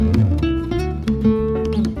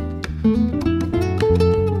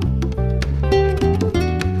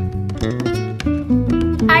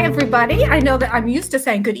everybody. I know that I'm used to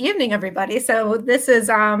saying good evening, everybody. So this is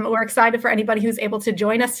we're excited for anybody who's able to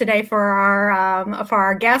join us today for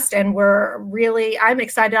our guest, and I'm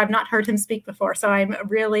excited. I've not heard him speak before, so I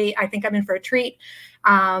think I'm in for a treat.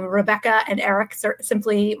 Rebecca and Eric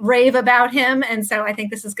simply rave about him, and so I think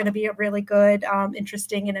this is going to be a really good,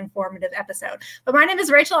 interesting, and informative episode. But my name is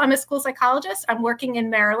Rachel. I'm a school psychologist. I'm working in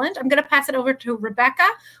Maryland. I'm going to pass it over to Rebecca,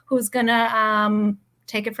 who's going to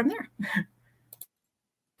take it from there.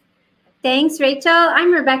 Thanks, Rachel.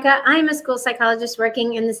 I'm Rebecca. I'm a school psychologist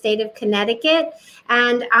working in the state of Connecticut,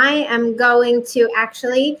 and I am going to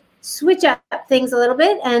actually switch up things a little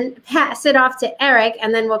bit and pass it off to Eric,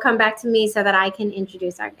 and then we'll come back to me so that I can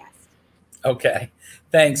introduce our guest. Okay.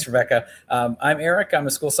 Thanks, Rebecca. I'm Eric. I'm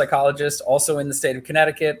a school psychologist also in the state of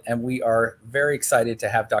Connecticut, and we are very excited to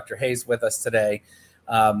have Dr. Hayes with us today.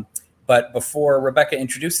 But before Rebecca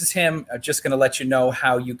introduces him, I'm just going to let you know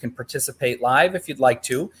how you can participate live if you'd like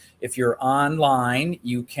to. If you're online,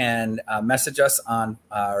 you can message us on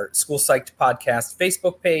our School Psyched Podcast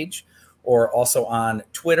Facebook page, or also on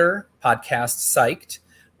Twitter, Podcast Psyched,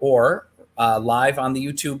 or live on the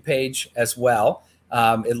YouTube page as well.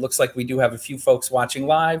 It looks like we do have a few folks watching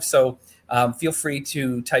live, so feel free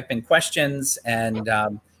to type in questions and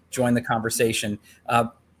join the conversation.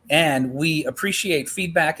 And we appreciate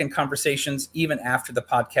feedback and conversations even after the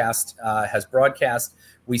podcast has broadcast.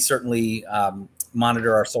 We certainly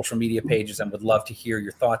monitor our social media pages and would love to hear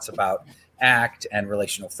your thoughts about ACT and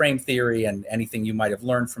relational frame theory and anything you might have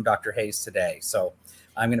learned from Dr. Hayes today. So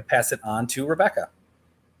I'm going to pass it on to Rebecca.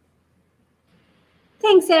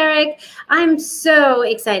 Thanks, Eric. I'm so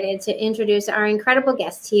excited to introduce our incredible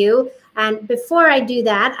guest to you. And before I do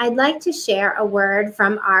that, I'd like to share a word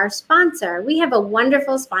from our sponsor. We have a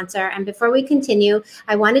wonderful sponsor. And before we continue,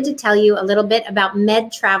 I wanted to tell you a little bit about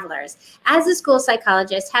Med Travelers. As a school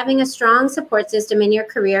psychologist, having a strong support system in your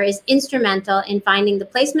career is instrumental in finding the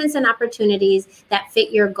placements and opportunities that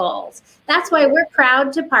fit your goals. That's why we're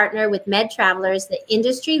proud to partner with Med Travelers, the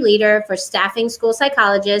industry leader for staffing school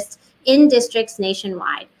psychologists in districts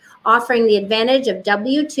nationwide, offering the advantage of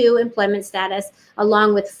W-2 employment status,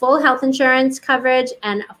 along with full health insurance coverage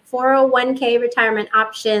and 401k retirement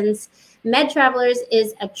options. Med Travelers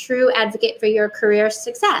is a true advocate for your career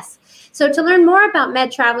success. So to learn more about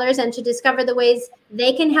Med Travelers and to discover the ways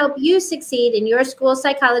they can help you succeed in your school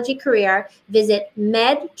psychology career, visit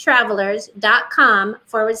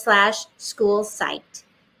medtravelers.com/school psyched.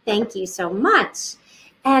 Thank you so much.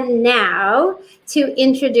 And now to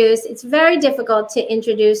introduce, it's very difficult to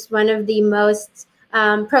introduce one of the most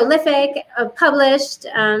prolific, published,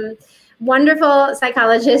 wonderful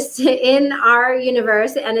psychologists in our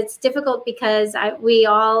universe. And it's difficult because we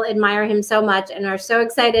all admire him so much and are so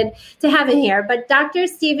excited to have him here. But Dr.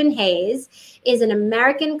 Stephen Hayes is an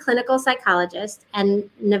American clinical psychologist and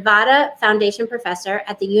Nevada Foundation professor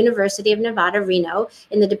at the University of Nevada, Reno,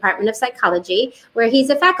 in the Department of Psychology, where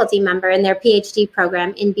he's a faculty member in their PhD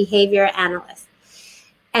program in behavior analysis,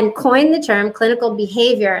 and coined the term clinical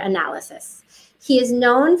behavior analysis. He is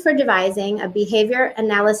known for devising a behavior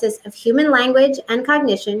analysis of human language and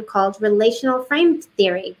cognition called relational frame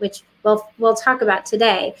theory, which we'll talk about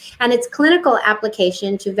today, and its clinical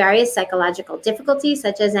application to various psychological difficulties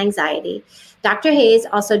such as anxiety. Dr. Hayes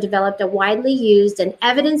also developed a widely used and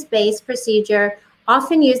evidence-based procedure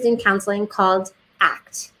often used in counseling called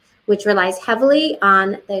ACT, which relies heavily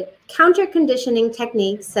on the counter-conditioning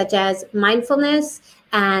techniques such as mindfulness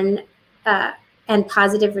and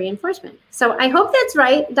positive reinforcement. So I hope that's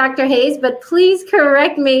right, Dr. Hayes, but please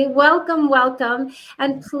correct me. Welcome, welcome.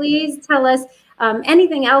 And please tell us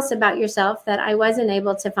anything else about yourself that I wasn't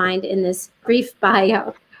able to find in this brief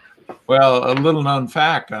bio. Well, a little known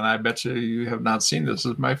fact, and I bet you have not seen this,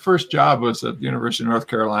 is my first job was at the University of North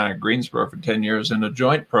Carolina at Greensboro for 10 years in a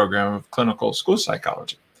joint program of clinical school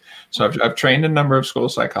psychology. So I've trained a number of school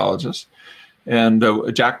psychologists. And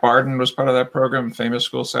Jack Barden was part of that program, famous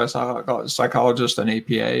school psychologist and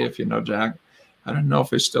APA, if you know Jack. I don't know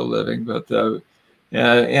if he's still living, but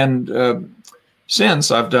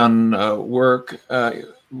since I've done work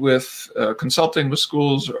with consulting with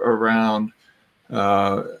schools around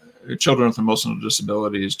children with emotional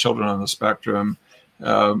disabilities, children on the spectrum,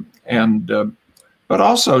 but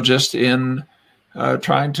also just in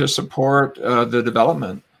trying to support the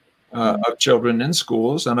development of children in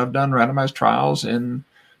schools. And I've done randomized trials in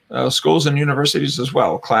schools and universities as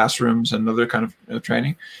well, classrooms and other kind of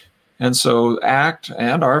training. And so ACT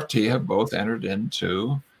and RFT have both entered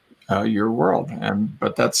into your world,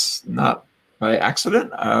 but that's not by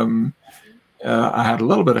accident. I had a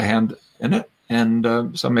little bit of hand in it,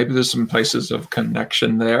 and so maybe there's some places of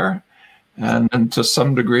connection there. And to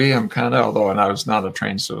some degree, I'm kind of, although I was not a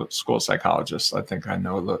trained school psychologist, I think I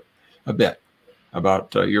know a bit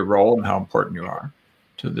about your role and how important you are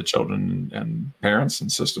to the children and parents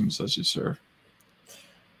and systems that you serve.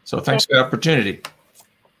 So thanks for the opportunity.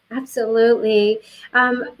 Absolutely.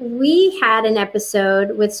 We had an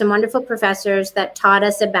episode with some wonderful professors that taught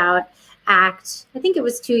us about ACT. I think it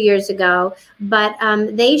was 2 years ago, but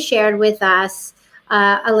they shared with us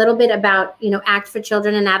a little bit about, ACT for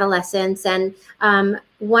children and adolescents. And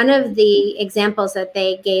one of the examples that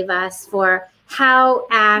they gave us for how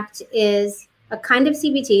ACT is a kind of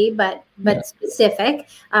CBT, but specific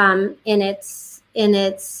in its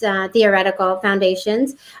theoretical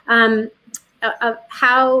foundations, of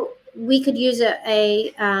how we could use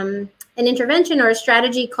an intervention or a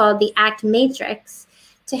strategy called the ACT Matrix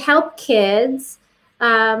to help kids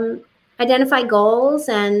identify goals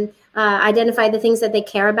and identify the things that they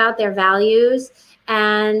care about, their values,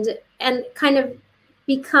 and kind of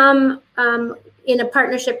become in a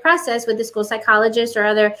partnership process with the school psychologist or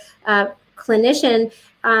other clinician,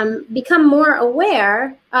 become more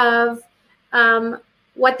aware of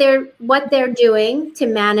what they're doing to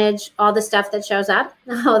manage all the stuff that shows up,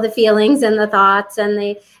 all the feelings and the thoughts and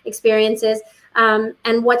the experiences,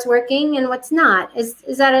 and what's working and what's not.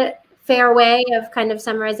 Is that a fair way of kind of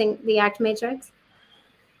summarizing the ACT Matrix?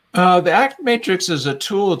 The ACT Matrix is a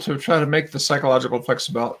tool to try to make the psychological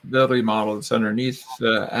flexibility model that's underneath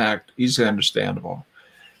the ACT easily understandable.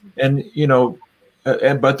 And,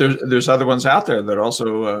 but there's other ones out there that are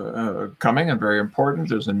also coming and very important.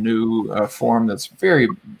 There's a new form that's very,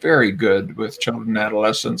 very good with children and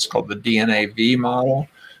adolescents called the DNAV model.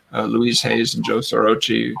 Louise Hayes and Joe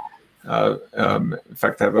Sorochi, in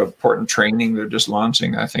fact, have an important training they're just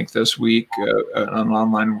launching, I think, this week, an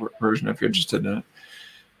online version if you're interested in it.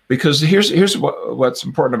 Because here's what's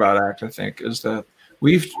important about ACT, I think, is that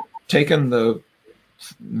we've taken the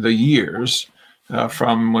years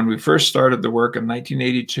from when we first started the work in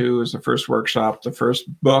 1982 as the first workshop, the first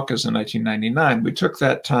book is in 1999. We took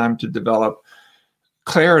that time to develop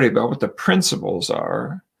clarity about what the principles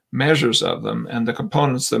are, measures of them, and the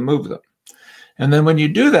components that move them. And then when you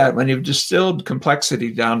do that, when you've distilled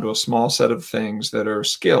complexity down to a small set of things that are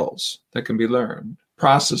skills that can be learned,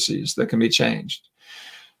 processes that can be changed,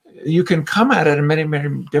 you can come at it in many,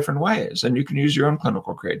 many different ways. And you can use your own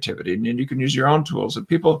clinical creativity, and you can use your own tools. And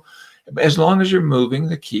people, as long as you're moving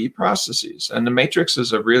the key processes. And the matrix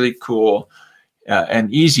is a really cool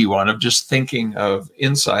and easy one of just thinking of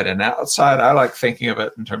inside and outside. I like thinking of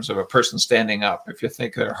it in terms of a person standing up. If you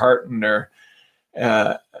think their heart and their,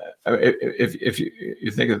 if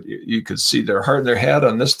you think of, you could see their heart and their head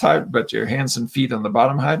on this type, but your hands and feet on the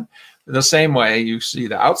bottom side. The same way you see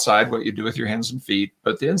the outside, what you do with your hands and feet,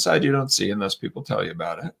 but the inside you don't see unless people tell you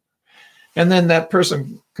about it. And then that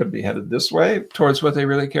person could be headed this way towards what they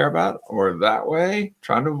really care about, or that way,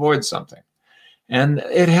 trying to avoid something. And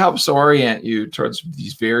it helps orient you towards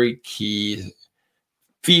these very key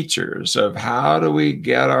features of how do we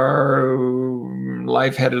get our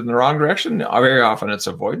life headed in the wrong direction. Very often it's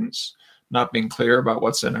avoidance, not being clear about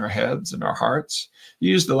what's in our heads and our hearts. You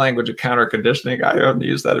use the language of counter conditioning. I haven't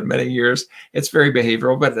used that in many years. It's very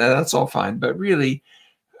behavioral, but that's all fine. But really,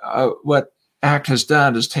 what ACT has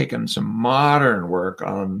done is taken some modern work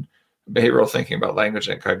on behavioral thinking about language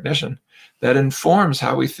and cognition that informs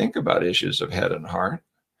how we think about issues of head and heart,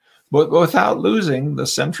 but without losing the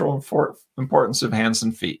central importance of hands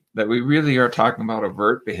and feet, that we really are talking about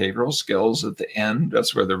overt behavioral skills at the end.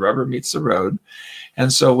 That's where the rubber meets the road.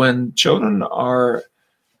 And so when children are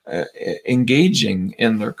engaging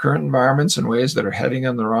in their current environments in ways that are heading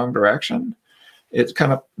in the wrong direction, it's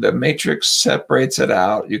kind of, the matrix separates it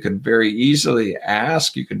out. You can very easily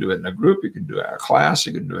ask, you can do it in a group, you can do it in a class,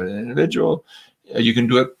 you can do it in an individual, you can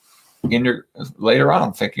do it in your later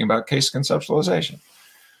on thinking about case conceptualization.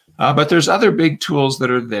 But there's other big tools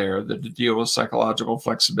that are there that deal with psychological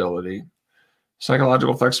flexibility.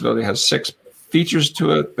 Psychological flexibility has 6 features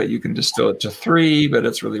to it, but you can distill it to 3, but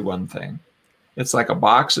it's really one thing. It's like a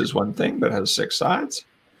box is one thing, but has 6 sides.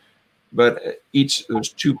 But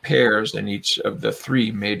there's 2 pairs in each of the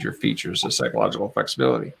 3 major features of psychological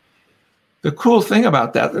flexibility. The cool thing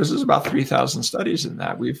about that, there's about 3,000 studies in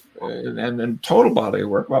that. And in total body of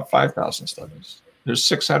work, about 5,000 studies. There's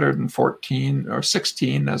 614 or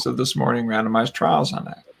 16 as of this morning randomized trials on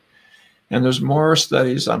that. And there's more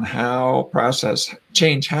studies on how process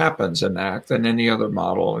change happens in ACT than any other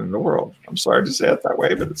model in the world. I'm sorry to say it that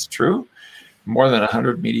way, but it's true. More than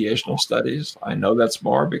 100 mediational studies. I know that's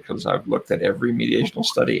more because I've looked at every mediational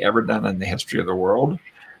study ever done in the history of the world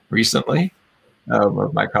recently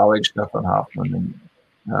with my colleagues Stefan Hoffman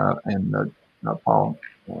and Paul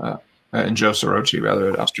in Joe Sorochi,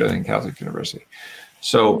 rather, at Australian Catholic University.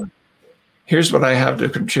 So here's what I have to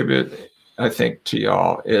contribute, I think, to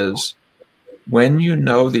y'all is when you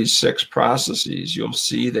know these 6 processes, you'll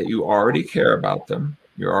see that you already care about them.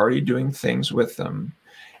 You're already doing things with them.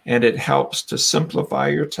 And it helps to simplify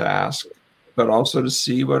your task, but also to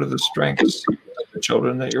see what are the strengths of the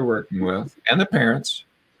children that you're working with and the parents,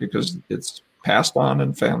 because it's passed on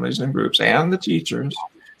in families and groups, and the teachers,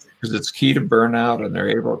 because it's key to burnout and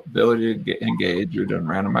their ability to engage. You're doing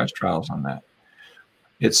randomized trials on that.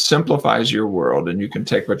 It simplifies your world, and you can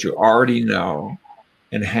take what you already know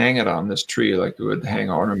and hang it on this tree like you would hang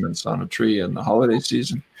ornaments on a tree in the holiday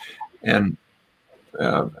season, and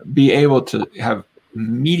be able to have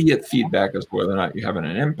immediate feedback as to whether or not you're having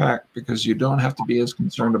an impact, because you don't have to be as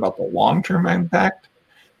concerned about the long-term impact.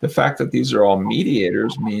 The fact that these are all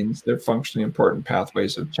mediators means they're functionally important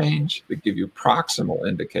pathways of change that give you proximal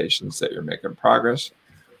indications that you're making progress.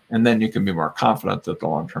 And then you can be more confident that the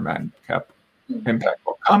long-term impact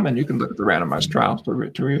will come, and you can look at the randomized trials to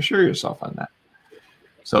reassure yourself on that.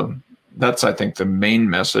 So that's, I think, the main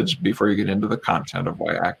message before you get into the content of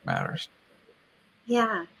why ACT matters.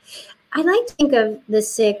 Yeah. I like to think of the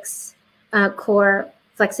 6 core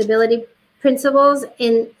flexibility principles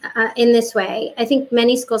in this way. I think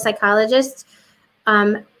many school psychologists,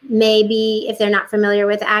 maybe if they're not familiar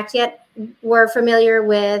with ACT yet, were familiar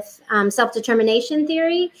with self-determination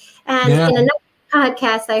theory. And in another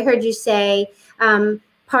podcast, I heard you say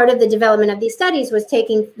part of the development of these studies was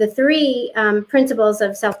taking the 3 principles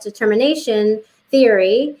of self-determination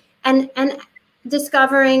theory and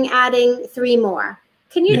discovering adding 3 more.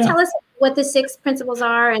 Can you tell us what the 6 principles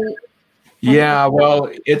are? Yeah,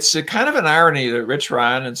 well, it's a kind of an irony that Rich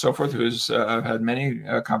Ryan and so forth, who's had many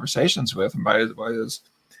conversations with, and by his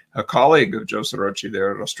a colleague of Joe Sorochi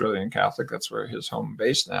there at Australian Catholic, that's where his home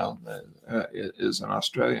base now is in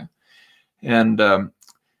Australia. And,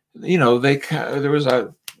 there was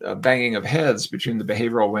a banging of heads between the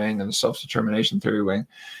behavioral wing and the self-determination theory wing.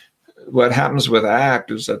 What happens with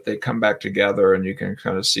ACT is that they come back together, and you can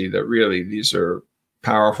kind of see that really these are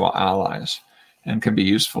powerful allies and can be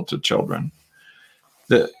useful to children.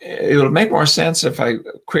 It'll make more sense if I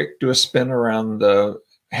do a spin around the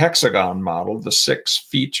hexagon model, the 6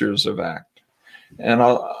 features of ACT. And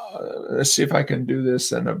let's see if I can do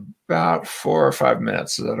this in about 4 or 5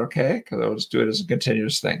 minutes. Is that okay? Because I'll just do it as a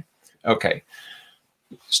continuous thing. Okay.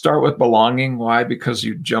 Start with belonging. Why? Because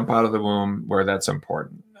you jump out of the womb where that's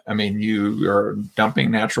important. I mean, you are dumping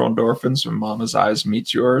natural endorphins when mama's eyes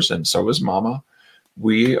meet yours, and so is mama.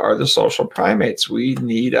 We are the social primates. We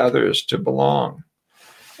need others to belong.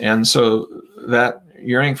 And so that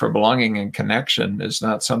yearning for belonging and connection is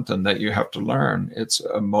not something that you have to learn. It's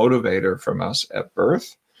a motivator from us at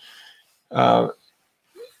birth. And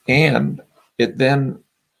it then,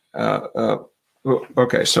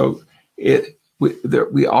 okay, so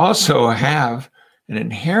we also have an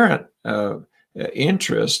inherent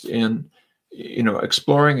interest in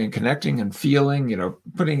exploring and connecting and feeling,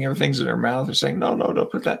 putting everything in their mouth or saying, no,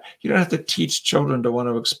 don't put that. You don't have to teach children to want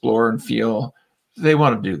to explore and feel. They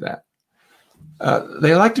want to do that.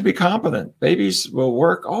 They like to be competent. Babies will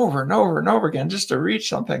work over and over and over again just to reach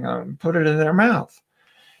something and put it in their mouth.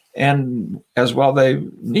 And as well, they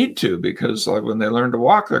need to, because like when they learn to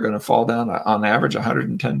walk, they're going to fall down on average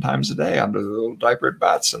 110 times a day under their little diapered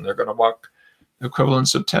butts, and they're going to walk the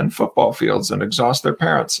equivalents of 10 football fields and exhaust their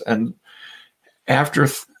parents. And after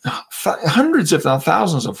hundreds, if not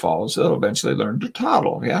thousands of falls, they'll eventually learn to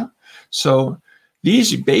toddle. Yeah. So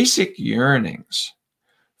these basic yearnings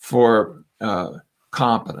for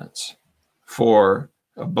competence, for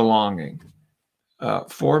belonging,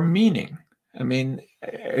 for meaning. I mean,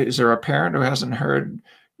 is there a parent who hasn't heard,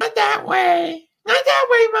 not that way,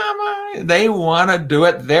 mama? They want to do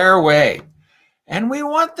it their way. And we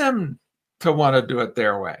want them to want to do it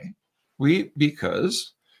their way.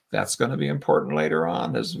 Because that's going to be important later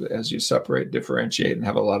on as you separate, differentiate, and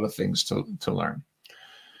have a lot of things to learn.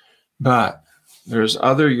 But there's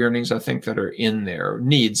other yearnings, I think, that are in there.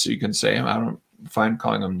 Needs, you can say. I don't find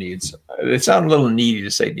calling them needs. It sounds a little needy to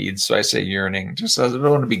say needs, so I say yearning. Just I don't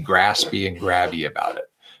want to be graspy and grabby about it.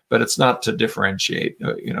 But it's not to differentiate.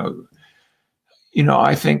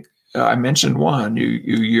 I think I mentioned one. You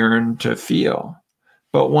yearn to feel,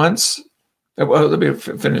 but once. Well, let me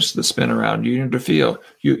finish the spin around. You yearn to feel.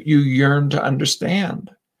 You yearn to understand.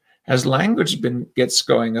 As language gets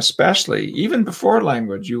going, especially even before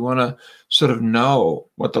language, you want to sort of know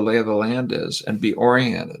what the lay of the land is and be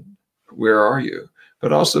oriented. Where are you?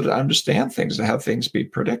 But also to understand things, to have things be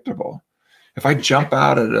predictable. If I jump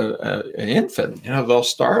out at an infant, they'll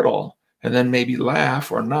startle and then maybe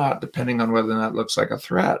laugh or not, depending on whether that looks like a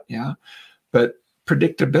threat. Yeah. But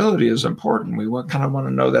predictability is important. We kind of want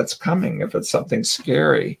to know that's coming. If it's something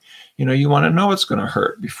scary, you want to know it's going to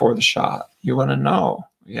hurt before the shot. You want to know.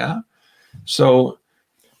 Yeah. So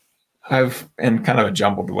I've, in kind of a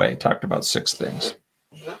jumbled way, talked about 6 things.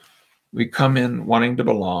 We come in wanting to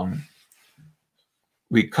belong.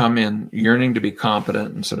 We come in yearning to be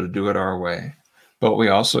competent and sort of do it our way. But we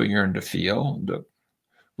also yearn to feel.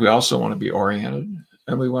 We also want to be oriented,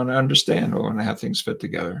 and we want to understand. We want to have things fit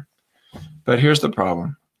together. But here's the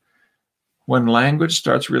problem. When language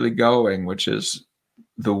starts really going, which is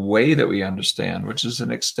the way that we understand, which is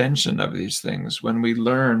an extension of these things, when we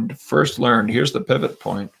first learned, here's the pivot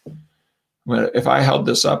point. If I held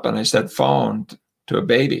this up and I said phone to a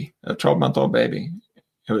baby, a 12-month-old baby,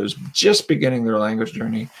 it was just beginning their language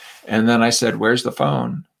journey. And then I said, where's the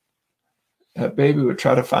phone? That baby would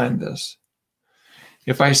try to find this.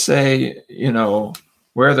 If I say,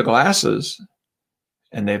 where are the glasses?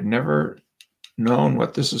 And they've never known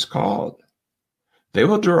what this is called, they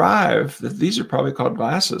will derive that these are probably called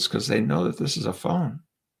glasses because they know that this is a phone.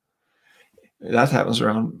 That happens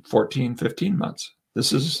around 14, 15 months.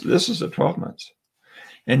 This is at 12 months.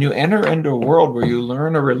 And you enter into a world where you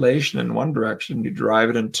learn a relation in one direction, you drive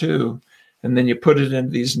it in 2, and then you put it into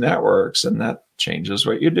these networks, and that changes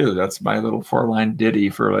what you do. That's my little 4-line ditty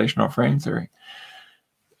for relational frame theory.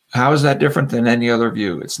 How is that different than any other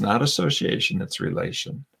view? It's not association, it's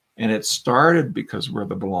relation. And it started because we're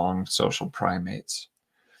the belonged social primates.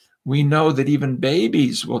 We know that even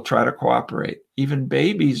babies will try to cooperate. Even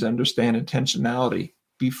babies understand intentionality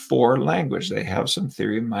before language. They have some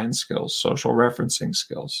theory of mind skills, social referencing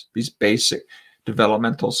skills, these basic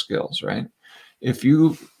developmental skills, right? If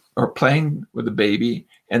you are playing with a baby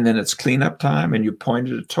and then it's cleanup time and you point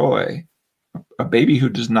at a toy, a baby who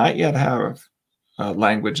does not yet have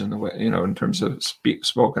language in the way, in terms of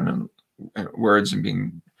spoken and words and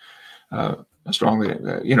being strongly,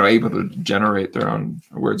 able to generate their own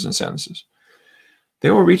words and sentences,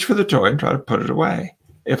 they will reach for the toy and try to put it away.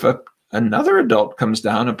 If another adult comes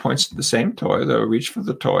down and points to the same toy, they'll reach for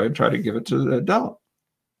the toy and try to give it to the adult.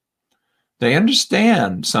 They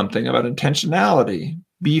understand something about intentionality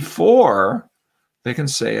before they can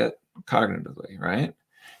say it cognitively, right?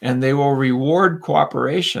 And they will reward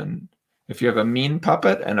cooperation. If you have a mean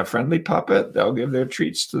puppet and a friendly puppet, they'll give their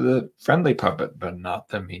treats to the friendly puppet, but not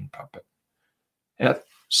the mean puppet at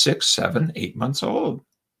 6, 7, 8 months old.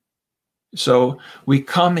 So we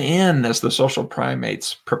come in as the social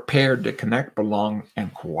primates prepared to connect, belong,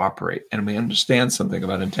 and cooperate. And we understand something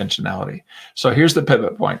about intentionality. So here's the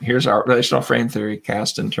pivot point. Here's our relational frame theory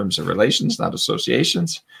cast in terms of relations, not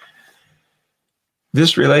associations.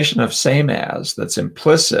 This relation of same as that's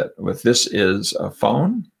implicit with this is a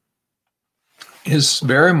phone is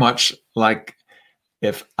very much like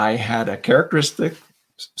if I had a characteristic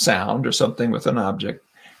sound or something with an object,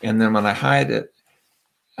 and then when I hide it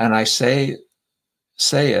and I say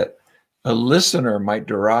it, a listener might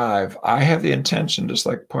derive, I have the intention, just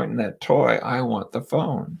like pointing that toy, I want the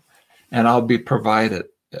phone, and I'll be provided,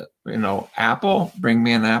 apple, bring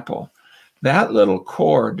me an apple. That little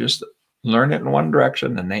core, just learn it in one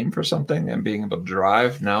direction, a name for something, and being able to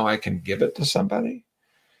derive, now I can give it to somebody,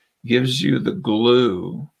 gives you the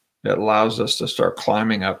glue that allows us to start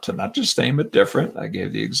climbing up to not just same but different. I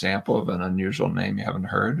gave the example of an unusual name you haven't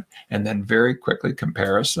heard. And then very quickly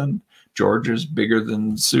comparison. George is bigger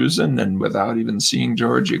than Susan. And without even seeing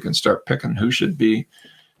George, you can start picking who should be,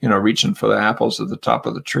 reaching for the apples at the top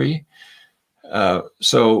of the tree.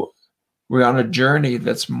 So we're on a journey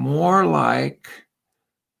that's more like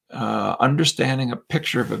understanding a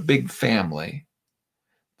picture of a big family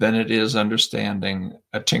than it is understanding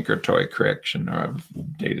a Tinker Toy collection, or I've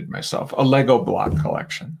dated myself, a Lego block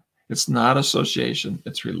collection. It's not association,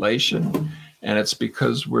 it's relation, and it's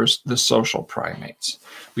because we're the social primates.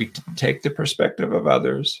 We take the perspective of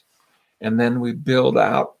others, and then we build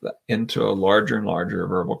out into a larger and larger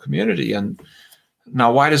verbal community. And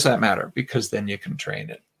now, why does that matter? Because then you can train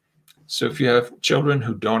it. So if you have children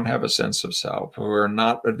who don't have a sense of self, who are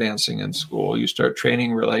not advancing in school, you start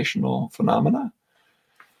training relational phenomena.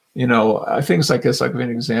 Things like this, like an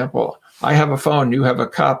example. I have a phone, you have a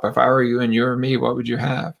cup. If I were you and you were me, what would you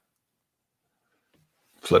have?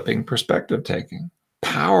 Flipping perspective taking.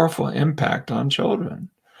 Powerful impact on children.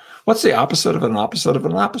 What's the opposite of an opposite of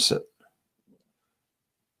an opposite?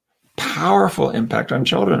 Powerful impact on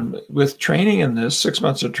children. With training in this, 6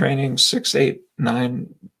 months of training, 6, 8,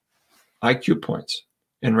 9 IQ points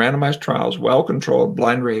in randomized trials, well-controlled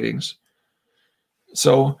blind ratings.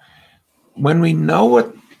 So when we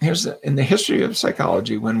know in the history of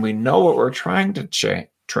psychology, when we know what we're trying to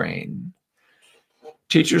train,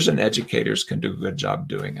 teachers and educators can do a good job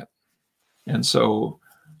doing it. And so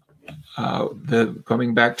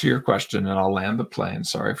coming back to your question, and I'll land the plane,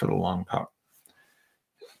 sorry for the long talk.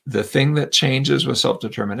 The thing that changes with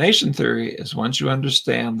self-determination theory is once you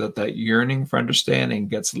understand that yearning for understanding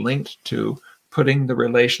gets linked to putting the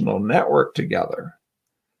relational network together.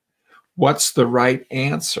 What's the right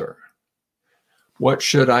answer? What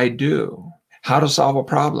should I do? How to solve a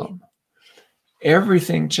problem?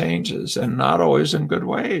 Everything changes, and not always in good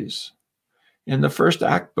ways. In the First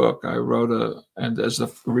Act book, I wrote and as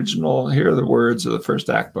the original, here are the words of the First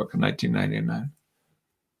Act book in 1999.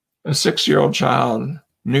 A 6-year-old child,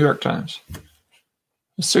 New York Times,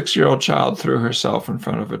 a 6-year-old child threw herself in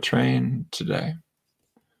front of a train today.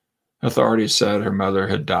 Authorities said her mother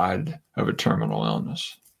had died of a terminal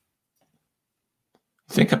illness.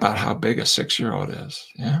 Think about how big a 6-year-old is,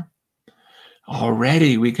 yeah?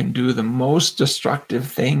 Already we can do the most destructive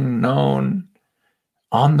thing known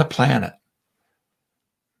on the planet.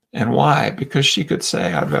 And why? Because she could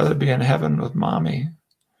say, I'd rather be in heaven with mommy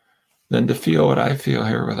than to feel what I feel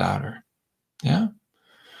here without her. Yeah?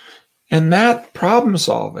 And that problem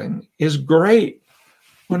solving is great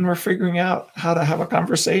when we're figuring out how to have a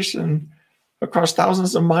conversation across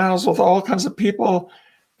thousands of miles with all kinds of people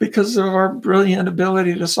because of our brilliant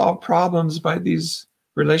ability to solve problems by these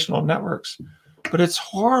relational networks. But it's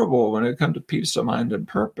horrible when it comes to peace of mind and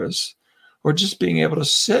purpose, or just being able to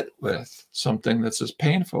sit with something that's as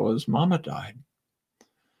painful as mama died.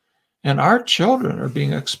 And our children are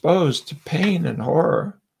being exposed to pain and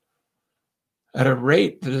horror at a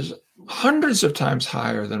rate that is hundreds of times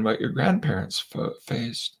higher than what your grandparents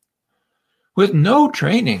faced, with no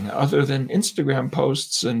training other than Instagram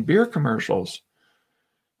posts and beer commercials.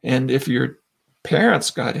 And if your parents,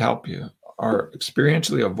 God help you, are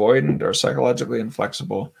experientially avoidant or psychologically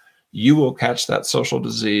inflexible, you will catch that social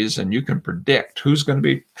disease, and you can predict who's going to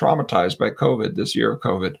be traumatized by COVID this year of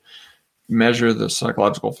COVID. Measure the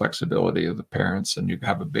psychological flexibility of the parents, and you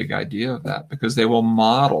have a big idea of that, because they will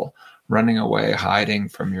model running away, hiding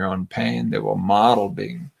from your own pain. They will model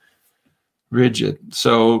being rigid.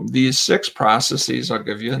 So these 6 processes, I'll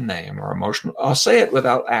give you a name, or emotional. I'll say it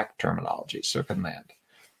without ACT terminology so it can land.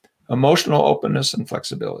 Emotional openness and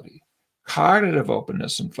flexibility, cognitive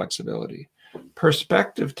openness and flexibility,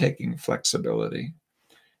 perspective-taking flexibility,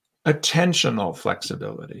 attentional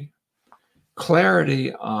flexibility,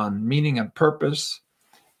 clarity on meaning and purpose,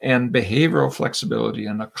 and behavioral flexibility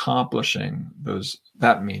in accomplishing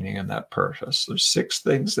that meaning and that purpose. There's 6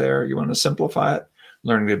 things there. You want to simplify it?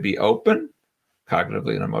 Learning to be open,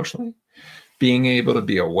 cognitively and emotionally, being able to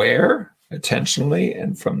be aware, attentionally,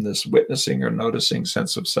 and from this witnessing or noticing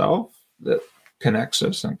sense of self that connects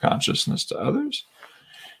us and consciousness to others,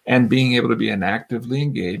 and being able to be actively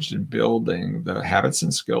engaged in building the habits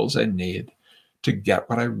and skills I need to get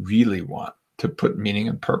what I really want, to put meaning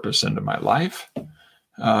and purpose into my life.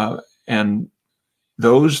 And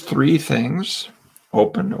those 3 things,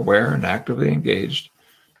 open, aware, and actively engaged,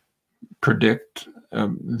 predict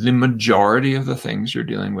the majority of the things you're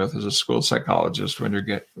dealing with as a school psychologist when you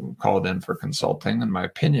get called in for consulting, in my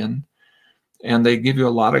opinion. And they give you a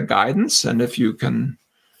lot of guidance. And if you can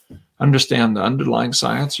understand the underlying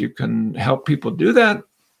science, you can help people do that.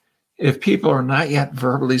 If people are not yet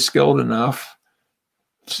verbally skilled enough,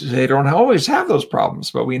 they don't always have those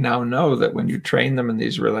problems. But we now know that when you train them in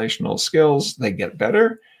these relational skills, they get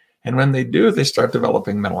better. And when they do, they start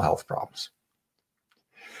developing mental health problems.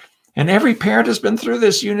 And every parent has been through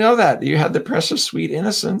this. You know that. You had the precious, sweet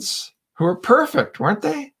innocents who were perfect, weren't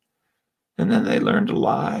they? And then they learned to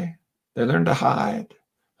lie. They learned to hide.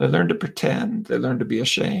 They learned to pretend. They learned to be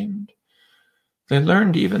ashamed. They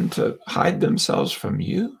learned even to hide themselves from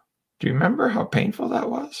you. Do you remember how painful that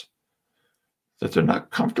was? That they're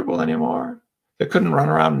not comfortable anymore. They couldn't run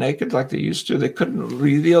around naked like they used to. They couldn't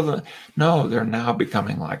reveal them. No, they're now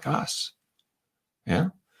becoming like us. Yeah?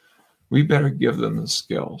 We better give them the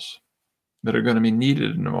skills that are going to be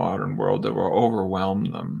needed in the modern world that will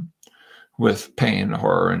overwhelm them with pain,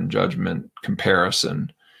 horror, and judgment,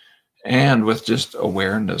 comparison, and with just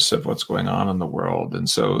awareness of what's going on in the world. And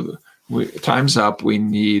so time's up. We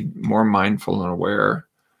need more mindful and aware.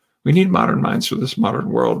 We need modern minds for this modern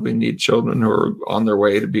world. We need children who are on their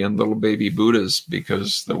way to being little baby Buddhas,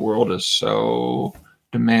 because the world is so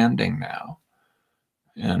demanding now.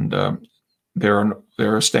 And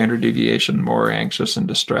they're a standard deviation more anxious and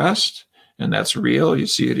distressed. And that's real. You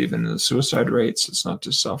see it even in the suicide rates. It's not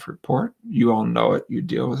just self-report. You all know it. You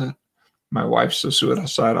deal with it. My wife's a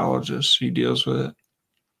suicidologist. She deals with it.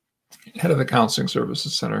 Head of the Counseling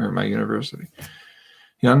Services Center here at my university.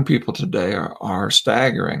 Young people today are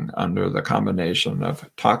staggering under the combination of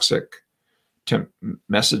toxic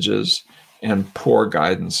messages and poor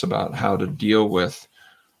guidance about how to deal with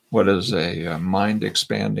what is a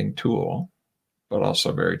mind-expanding tool, but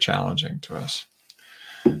also very challenging to us.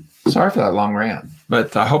 Sorry for that long rant,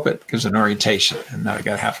 but I hope it gives an orientation. And now I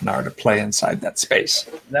got half an hour to play inside that space.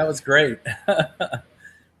 That was great.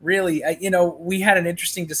 Really, we had an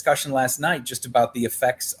interesting discussion last night just about the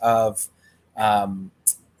effects of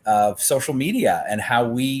social media and how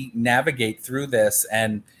we navigate through this.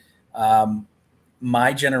 And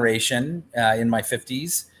my generation, in my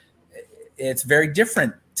 50s, it's very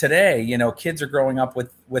different today. Kids are growing up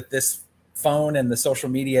with this phone and the social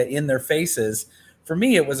media in their faces. For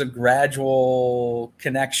me, it was a gradual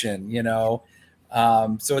connection,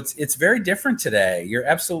 so it's very different today. You're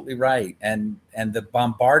absolutely right. And the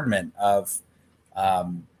bombardment of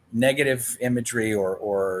negative imagery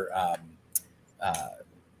or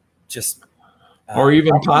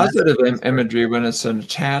even positive imagery when it's an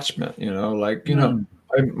attachment,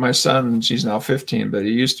 my son, she's now 15, but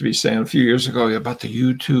he used to be saying a few years ago about the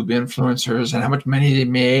YouTube influencers and how much money they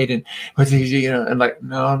made and what they, and like,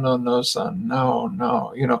 no, son,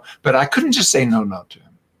 no, but I couldn't just say no to him.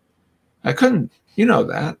 I couldn't,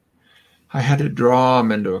 that. I had to draw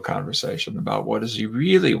him into a conversation about what does he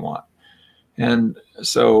really want. And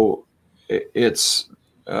so it's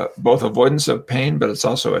both avoidance of pain, but it's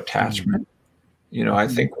also attachment. I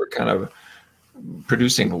think we're kind of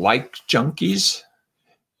producing like junkies,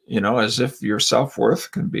 as if your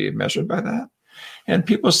self-worth can be measured by that. And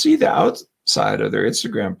people see the outside of their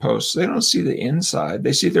Instagram posts. They don't see the inside.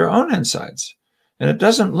 They see their own insides. And it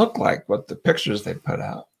doesn't look like what the pictures they put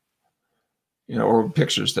out, or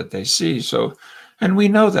pictures that they see. So, and we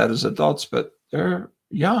know that as adults, but they're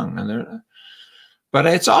young but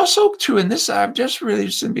it's also true in this. I've just really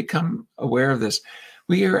become aware of this.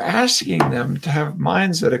 We are asking them to have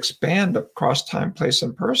minds that expand across time, place,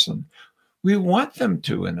 and person. We want them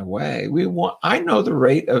to, in a way. I know the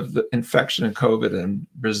rate of the infection of COVID in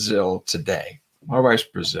Brazil today. My wife's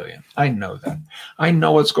Brazilian. I know that. I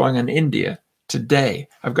know what's going on in India today.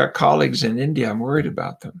 I've got colleagues in India. I'm worried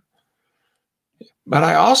about them. But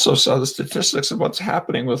I also saw the statistics of what's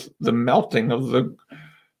happening with the melting of the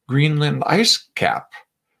Greenland ice cap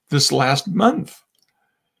this last month.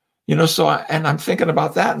 And I'm thinking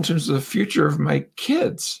about that in terms of the future of my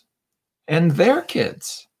kids and their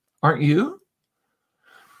kids. Aren't you?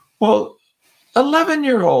 Well,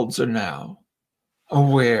 11-year-olds are now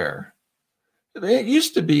aware. It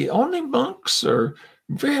used to be only monks or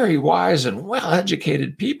very wise and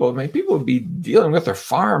well-educated people. I mean, people would be dealing with their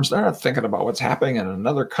farms. They're not thinking about what's happening in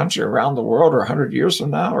another country around the world or 100 years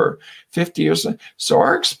from now or 50 years from now. So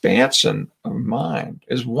our expansion of mind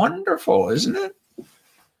is wonderful, isn't it?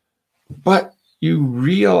 But you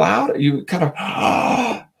reel out, you kind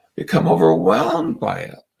of become overwhelmed by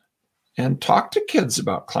it. And talk to kids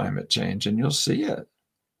about climate change and you'll see it.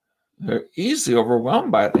 They're easily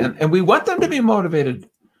overwhelmed by it. And we want them to be motivated.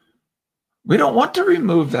 We don't want to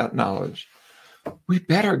remove that knowledge. We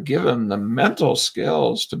better give them the mental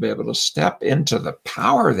skills to be able to step into the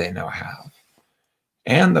power they now have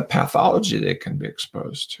and the pathology they can be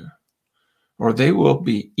exposed to, or they will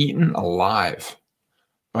be eaten alive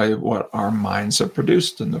by what our minds have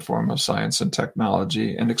produced in the form of science and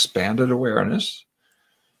technology and expanded awareness.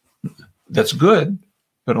 That's good,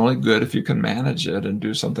 but only good if you can manage it and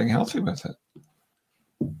do something healthy with it.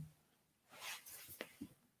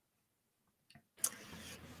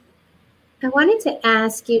 I wanted to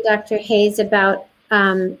ask you, Dr. Hayes, about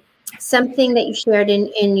something that you shared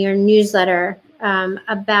in your newsletter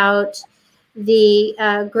about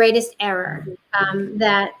the greatest error,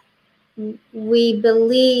 that we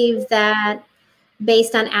believe that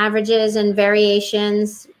based on averages and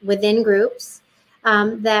variations within groups,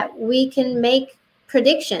 that we can make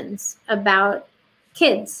predictions about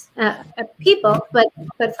kids, people, but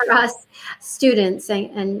for us, students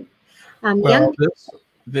and young people.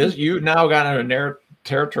 This you now got into a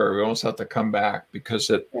territory. We almost have to come back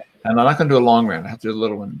because and I'm not going to do a long rant. I have to do a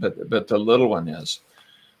little one, but the little one is,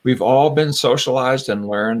 we've all been socialized and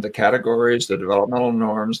learned the categories, the developmental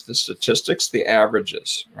norms, the statistics, the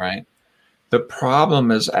averages, right? The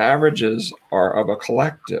problem is averages are of a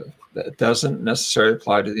collective that doesn't necessarily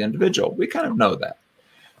apply to the individual. We kind of know that.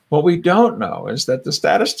 What we don't know is that the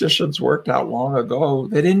statisticians worked out long ago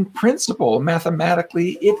that in principle,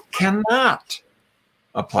 mathematically, it cannot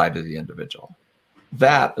apply to the individual.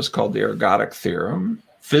 That is called the ergodic theorem.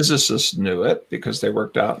 Physicists knew it because they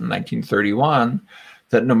worked out in 1931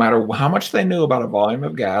 that no matter how much they knew about a volume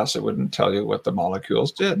of gas, it wouldn't tell you what the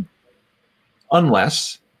molecules did,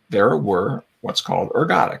 unless there were what's called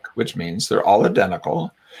ergodic, which means they're all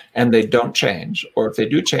identical, and they don't change. Or if they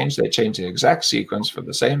do change, they change the exact sequence for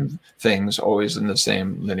the same things, always in the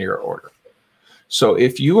same linear order. So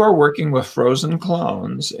if you are working with frozen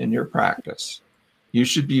clones in your practice, you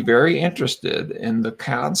should be very interested in the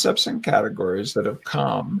concepts and categories that have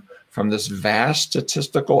come from this vast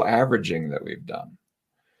statistical averaging that we've done.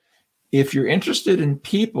 If you're interested in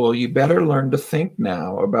people, you better learn to think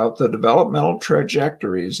now about the developmental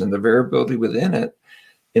trajectories and the variability within it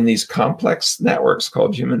in these complex networks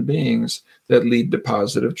called human beings that lead to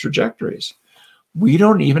positive trajectories. We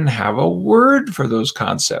don't even have a word for those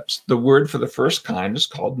concepts. The word for the first kind is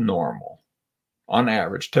called normal, on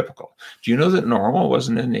average, typical. Do you know that normal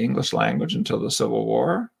wasn't in the English language until the Civil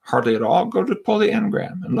War? Hardly at all. Go to pull the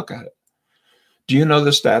Ngram and look at it. Do you know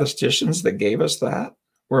the statisticians that gave us that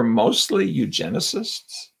were mostly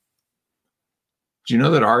eugenicists? Do you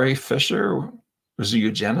know that R.A. Fisher was a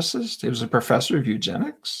eugenicist? He was a professor of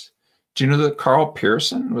eugenics. Do you know that Carl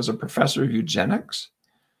Pearson was a professor of eugenics?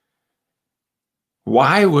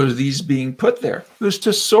 Why were these being put there? It was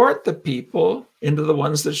to sort the people into the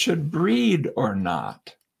ones that should breed or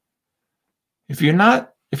not. If you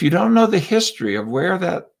don't know the history of where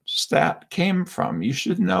that stat came from, you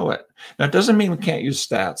should know it. Now, it doesn't mean we can't use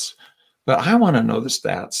stats, but I want to know the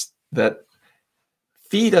stats that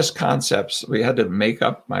feed us concepts. We had to make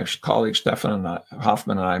up, my colleague Stefan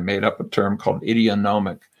Hoffman and I made up a term called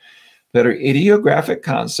idionomic, that are idiographic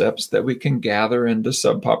concepts that we can gather into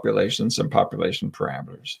subpopulations and population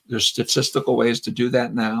parameters. There's statistical ways to do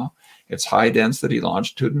that now. It's high density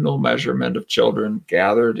longitudinal measurement of children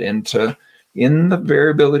gathered in the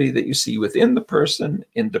variability that you see within the person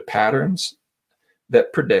into patterns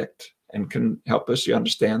that predict and can help us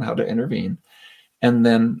understand how to intervene. And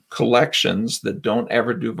then collections that don't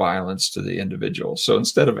ever do violence to the individual. So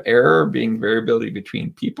instead of error being variability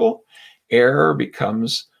between people, error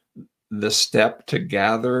becomes the step to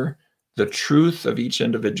gather the truth of each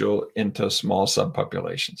individual into small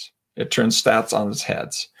subpopulations. It turns stats on its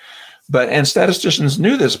heads. And statisticians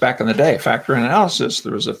knew this back in the day. Factor analysis,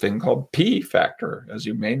 there was a thing called P factor, as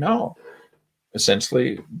you may know,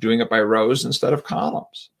 essentially doing it by rows instead of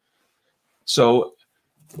columns. So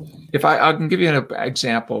if I can give you an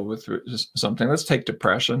example with something, let's take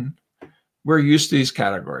depression. We're used to these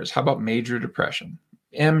categories. How about major depression?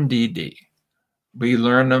 MDD. We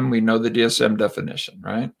learn them, we know the DSM definition,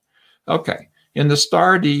 right? Okay, in the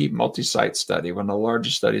STAR-D multi-site study, one of the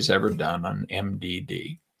largest studies ever done on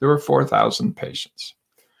MDD, there were 4,000 patients.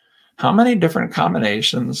 How many different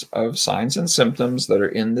combinations of signs and symptoms that are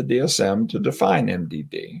in the DSM to define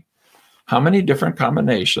MDD? How many different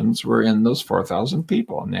combinations were in those 4,000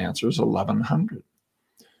 people? And the answer is 1,100.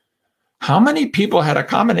 How many people had a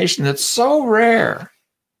combination that's so rare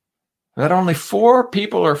that only 4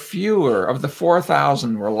 people or fewer of the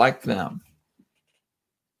 4,000 were like them?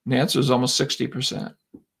 And the answer is almost 60%.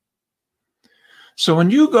 So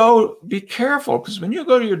when you go, be careful, because when you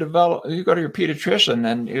go to your pediatrician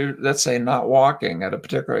and you're, let's say, not walking at a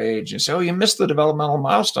particular age, you say, oh, you missed the developmental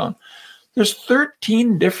milestone. There's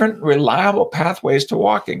 13 different reliable pathways to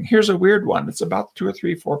walking. Here's a weird one. It's about 2 or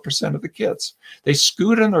 3, 4% of the kids. They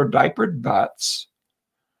scoot in their diapered butts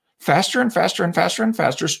faster and faster and faster and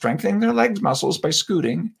faster, strengthening their legs muscles by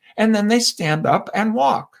scooting, and then they stand up and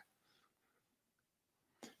walk.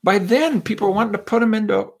 By then, people were wanting to put them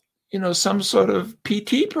into, some sort of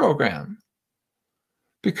PT program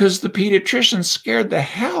because the pediatrician scared the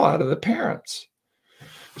hell out of the parents.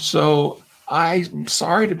 So I'm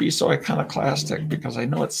sorry to be so iconoclastic because I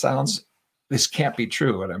know this can't be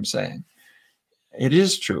true what I'm saying. It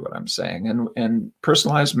is true what I'm saying. And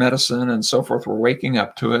personalized medicine and so forth, we're waking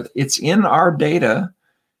up to it. It's in our data.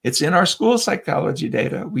 It's in our school psychology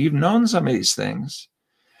data. We've known some of these things.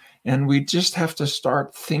 And we just have to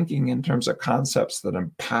start thinking in terms of concepts that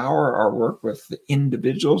empower our work with the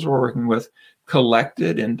individuals we're working with,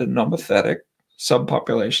 collected into nomothetic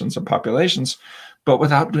subpopulations and populations, but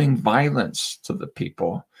without doing violence to the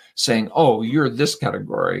people, saying, oh, you're this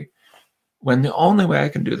category, when the only way I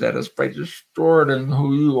can do that is by distorting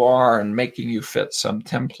who you are and making you fit some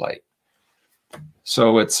template.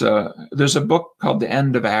 So there's a book called The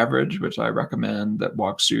End of Average, which I recommend, that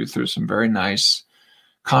walks you through some very nice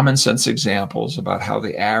common sense examples about how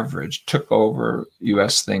the average took over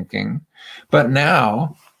US thinking. But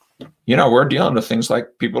now, we're dealing with things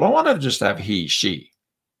like people don't want to just have he, she.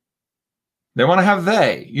 They want to have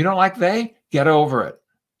they. You don't like they? Get over it.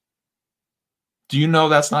 Do you know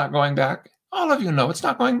that's not going back? All of you know it's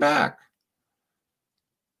not going back.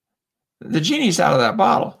 The genie's out of that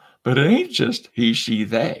bottle, but it ain't just he, she,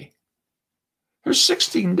 they. There's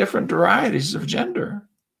 16 different varieties of gender,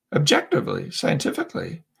 objectively,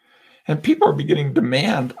 scientifically. And people are beginning to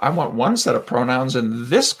demand, I want one set of pronouns in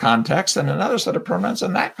this context and another set of pronouns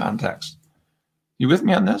in that context. You with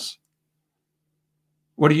me on this?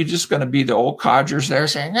 What, are you just going to be the old codgers there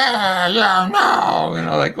saying, yeah,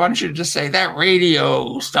 no, like, why don't you just say that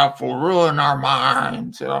radio stuff will ruin our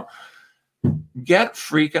minds? Get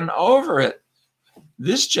freaking over it.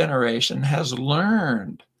 This generation has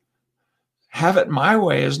learned have it my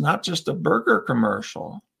way is not just a burger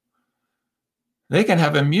commercial. They can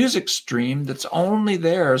have a music stream that's only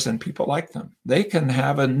theirs and people like them. They can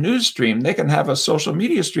have a news stream. They can have a social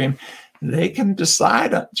media stream. They can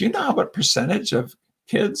decide. Do you know what percentage of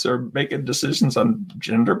kids are making decisions on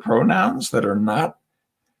gender pronouns that are not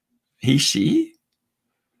he, she?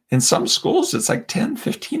 In some schools, it's like 10,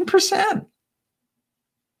 15%.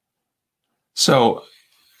 So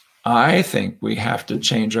I think we have to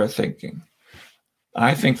change our thinking.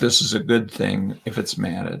 I think this is a good thing if it's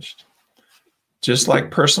managed. Just like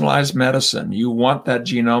personalized medicine, you want that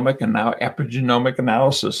genomic and now epigenomic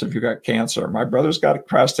analysis if you got cancer. My brother's got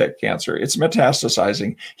prostate cancer. It's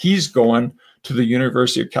metastasizing. He's going to the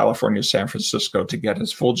University of California, San Francisco to get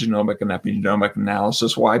his full genomic and epigenomic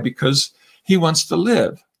analysis. Why? Because he wants to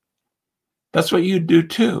live. That's what you do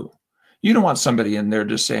too. You don't want somebody in there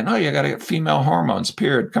just saying, oh, you got to get female hormones,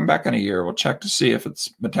 period. Come back in a year. We'll check to see if it's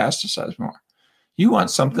metastasized more. You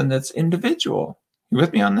want something that's individual. You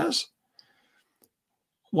with me on this?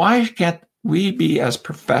 Why can't we be as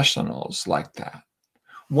professionals like that?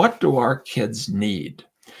 What do our kids need?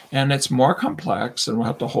 And it's more complex, and we'll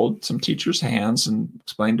have to hold some teachers' hands and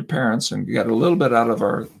explain to parents and get a little bit out of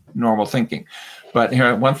our normal thinking. But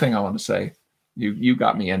here, one thing I want to say, you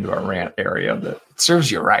got me into a rant area that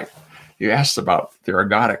serves you right. You asked about the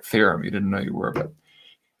ergodic theorem. You didn't know you were, but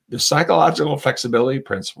the psychological flexibility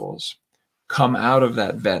principles come out of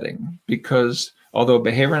that vetting because although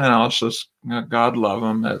behavior analysis, God love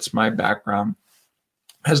them, that's my background,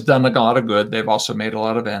 has done a lot of good. They've also made a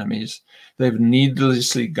lot of enemies. They've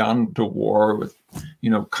needlessly gone to war with,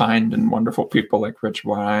 kind and wonderful people like Rich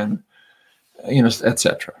Ryan,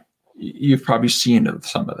 etc. You've probably seen of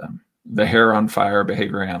some of them. The hair on fire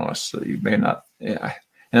behavior analysts that you may not, yeah.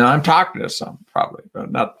 And I'm talking to some probably,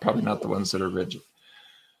 but probably not the ones that are rigid.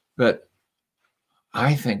 But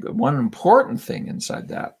I think one important thing inside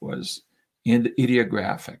that was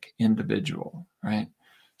idiographic, individual, right?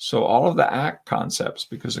 So all of the ACT concepts,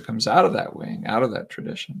 because it comes out of that wing, out of that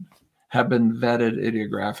tradition, have been vetted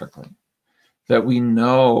idiographically. That we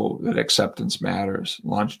know that acceptance matters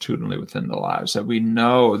longitudinally within the lives, that we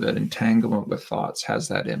know that entanglement with thoughts has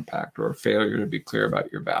that impact or a failure to be clear about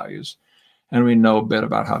your values. And we know a bit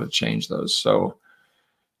about how to change those. So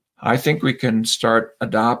I think we can start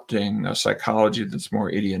adopting a psychology that's more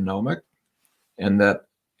idionomic and that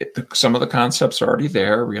some of the concepts are already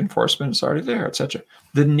there, reinforcement is already there, etc.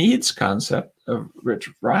 The needs concept of Rich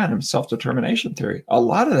Ryan and self-determination theory, a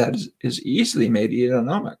lot of that is easily made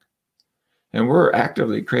idionomic. And we're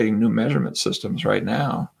actively creating new measurement systems right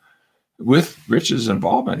now. With Rich's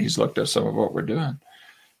involvement, he's looked at some of what we're doing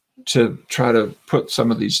to try to put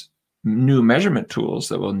some of these new measurement tools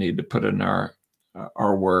that we'll need to put in our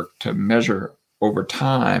work to measure over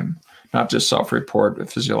time, not just self-report,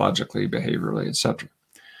 but physiologically, behaviorally, etc.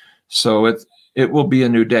 So it will be a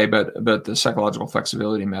new day, but the psychological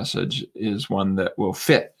flexibility message is one that will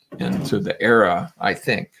fit into the era, I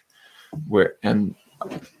think.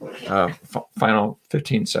 Final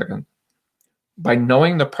 15 seconds. By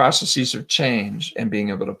knowing the processes of change and being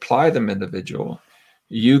able to apply them individual,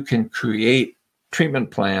 you can create treatment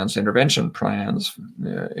plans, intervention plans,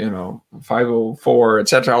 504, et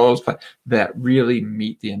cetera, all those plans that really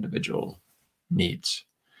meet the individual needs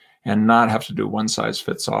and not have to do one size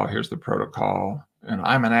fits all. Here's the protocol. And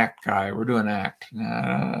I'm an ACT guy. We're doing ACT.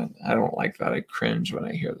 I don't like that. I cringe when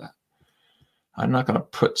I hear that. I'm not going to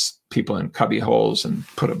put people in cubby holes and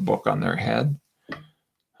put a book on their head.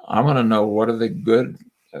 I want to know, what are they good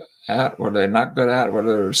at? What are they not good at? What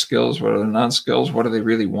are their skills? What are their non-skills? What do they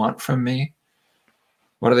really want from me?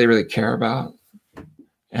 What do they really care about?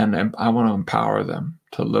 And I want to empower them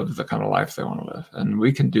to live the kind of life they want to live. And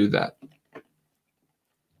we can do that.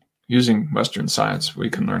 Using Western science, we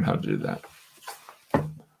can learn how to do that.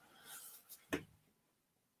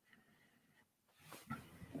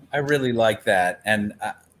 I really like that. And,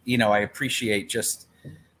 I appreciate just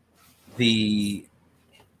the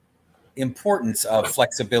importance of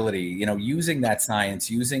flexibility, using that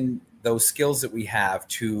science, using those skills that we have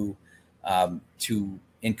to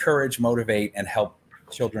encourage, motivate, and help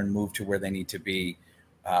children move to where they need to be,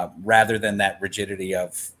 rather than that rigidity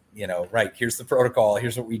of, right, here's the protocol,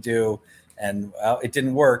 here's what we do. And well, it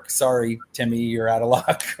didn't work. Sorry, Timmy, you're out of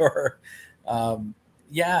luck. Or,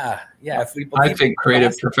 Yeah. If we I think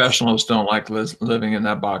creative professionals don't like living in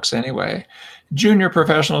that box anyway. Junior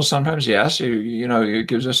professionals sometimes, yes, it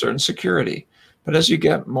gives a certain security. But as you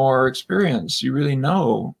get more experience, you really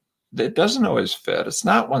know that it doesn't always fit. It's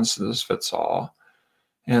not one size fits all.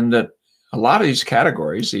 And that a lot of these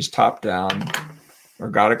categories, these top-down,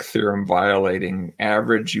 ergodic theorem violating,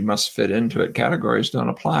 average, you must fit into it categories don't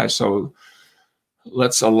apply. So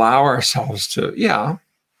let's allow ourselves to,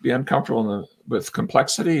 be uncomfortable with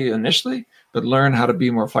complexity initially, but learn how to be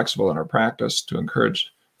more flexible in our practice to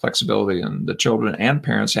encourage flexibility in the children and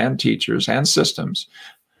parents and teachers and systems.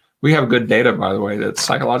 We have good data, by the way, that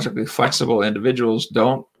psychologically flexible individuals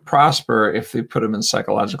don't prosper if they put them in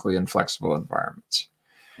psychologically inflexible environments.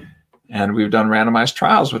 And we've done randomized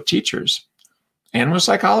trials with teachers and with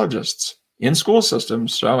psychologists in school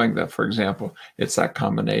systems showing that, for example, it's that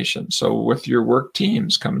combination. So with your work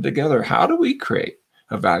teams coming together, how do we create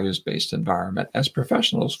a values-based environment as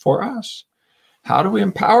professionals for us? How do we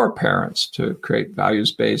empower parents to create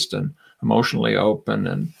values-based and emotionally open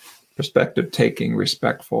and perspective-taking,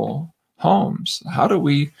 respectful homes? How do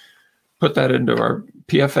we put that into our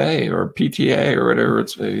PFA or PTA or whatever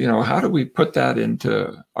it's, how do we put that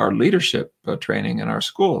into our leadership training in our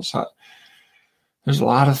schools? There's a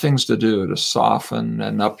lot of things to do to soften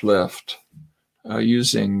and uplift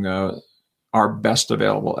using our best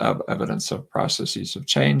available evidence of processes of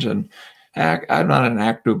change. And I'm not an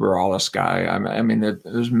act-uberalis guy. I mean,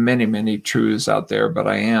 there's many, many truths out there, but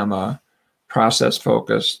I am a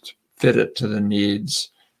process-focused, fit it to the needs,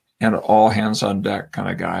 and all hands on deck kind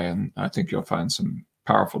of guy. And I think you'll find some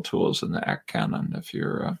powerful tools in the ACT canon if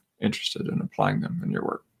you're interested in applying them in your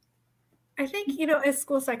work. I think, as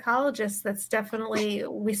school psychologists, that's definitely,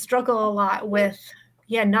 we struggle a lot with,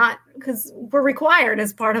 not because we're required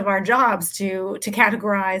as part of our jobs to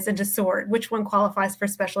categorize and to sort which one qualifies for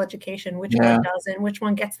special education, which one doesn't, which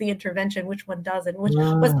one gets the intervention, which one doesn't, what's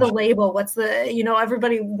the label, what's the,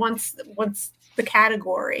 everybody wants the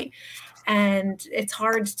category. And it's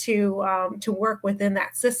hard to work within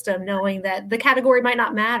that system, knowing that the category might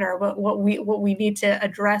not matter, but what we need to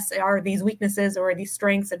address are these weaknesses or these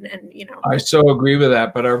strengths, and. I so agree with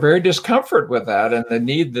that, but our very discomfort with that and the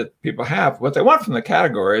need that people have, what they want from the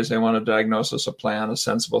category is they want a diagnosis, a plan, a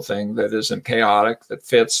sensible thing that isn't chaotic, that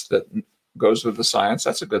fits, that goes with the science.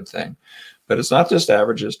 That's a good thing. But it's not just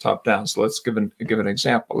averages top down. So let's give an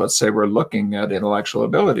example. Let's say we're looking at intellectual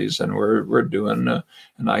abilities and we're doing an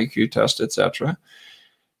IQ test, etc.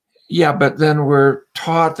 Yeah, but then we're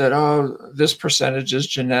taught that, this percentage is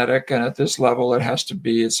genetic and at this level it has to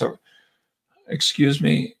be. So, excuse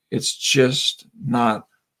me, it's just not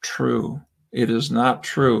true. It is not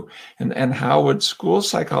true. And how would school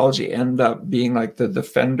psychology end up being like the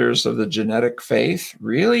defenders of the genetic faith?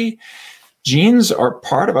 Really? Genes are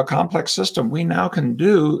part of a complex system. We now can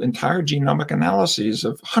do entire genomic analyses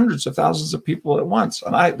of hundreds of thousands of people at once.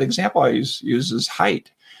 And the example I use is height.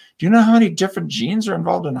 Do you know how many different genes are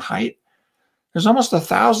involved in height? There's almost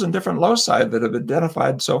 1,000 different loci that have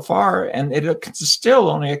identified so far, and it can still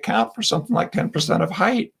only account for something like 10% of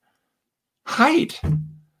height. Height.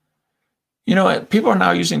 People are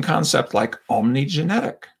now using concepts like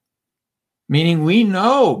omnigenetic, meaning we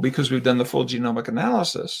know, because we've done the full genomic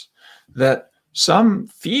analysis, that some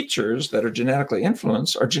features that are genetically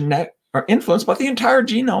influenced are influenced by the entire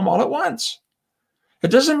genome all at once.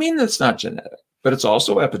 It doesn't mean that it's not genetic, but it's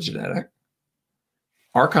also epigenetic.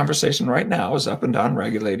 Our conversation right now is up and down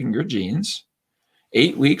regulating your genes.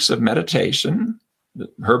 8 weeks of meditation,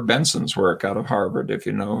 Herb Benson's work out of Harvard, if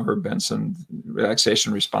you know Herb Benson,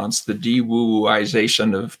 relaxation response, the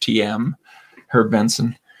de-wooization of TM, Herb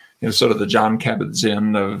Benson, sort of the John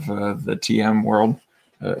Kabat-Zinn of the TM world.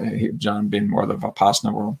 John being more the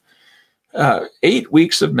Vipassana world. 8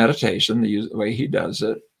 weeks of meditation, the way he does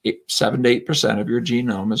it, 7 to 8% of your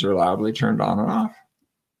genome is reliably turned on and off.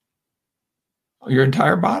 Your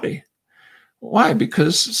entire body. Why?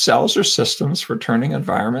 Because cells are systems for turning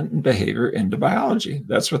environment and behavior into biology.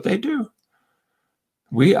 That's what they do.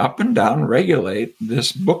 We up and down regulate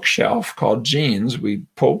this bookshelf called genes. We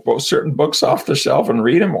pull certain books off the shelf and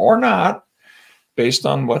read them or not, based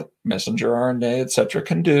on what messenger RNA, et cetera,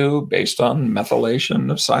 can do, based on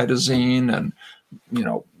methylation of cytosine and,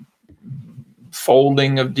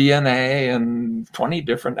 folding of DNA and 20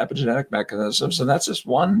 different epigenetic mechanisms. And that's just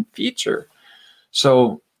one feature.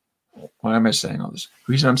 So why am I saying all this?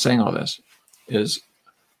 The reason I'm saying all this is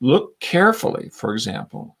look carefully, for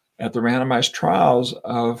example, at the randomized trials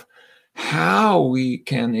of how we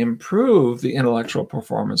can improve the intellectual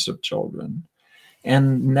performance of children,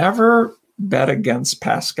 and never bet against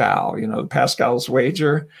Pascal, Pascal's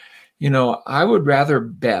wager. I would rather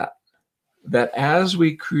bet that as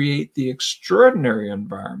we create the extraordinary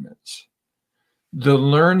environments, the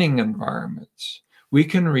learning environments, we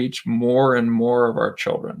can reach more and more of our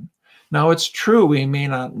children. Now, it's true we may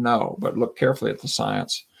not know, but look carefully at the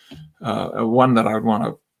science. One that I would want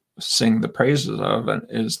to sing the praises of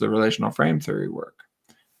is the relational frame theory work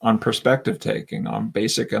on perspective taking, on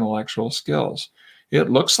basic intellectual skills. It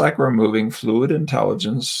looks like we're moving fluid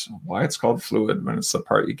intelligence. Why it's called fluid when it's the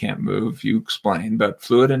part you can't move, you explain, but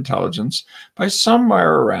fluid intelligence by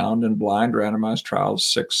somewhere around in blind randomized trials,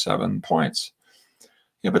 6-7 points.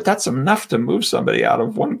 Yeah, but that's enough to move somebody out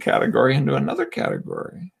of one category into another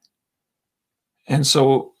category. And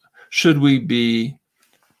so should we be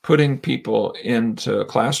putting people into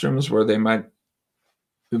classrooms where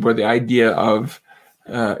the idea of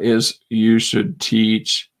is you should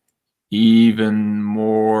teach even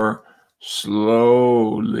more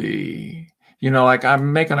slowly? Like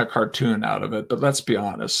I'm making a cartoon out of it, but let's be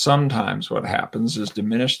honest. Sometimes what happens is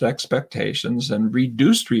diminished expectations and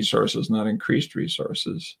reduced resources, not increased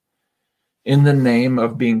resources, in the name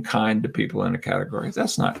of being kind to people in a category.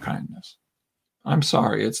 That's not kindness. I'm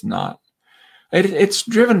sorry, it's not. It's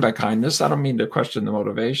driven by kindness. I don't mean to question the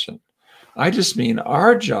motivation. I just mean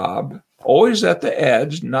our job, always at the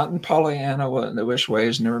edge, not in Pollyanna-ish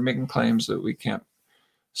ways, never making claims that we can't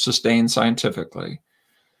sustain scientifically,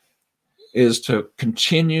 is to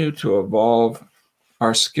continue to evolve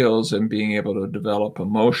our skills in being able to develop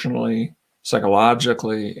emotionally,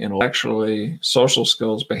 psychologically, intellectually, social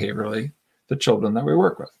skills, behaviorally, the children that we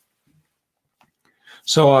work with.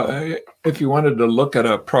 So if you wanted to look at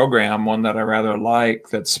a program, one that I rather like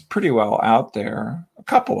that's pretty well out there, a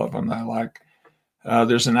couple of them that I like,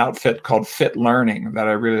 there's an outfit called Fit Learning that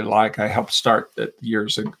I really like. I helped start it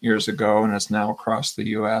years ago, and it's now across the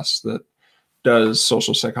US, that does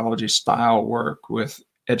social psychology style work with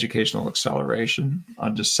educational acceleration.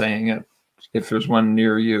 I'm just saying it. If there's one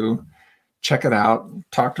near you, check it out.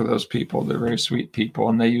 Talk to those people. They're very sweet people,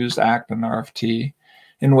 and they use ACT and RFT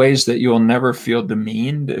in ways that you'll never feel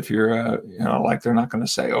demeaned. If you're, like they're not going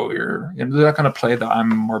to say, oh, they're not going to play the I'm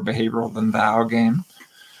more behavioral than thou game.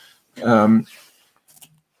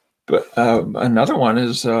 But another one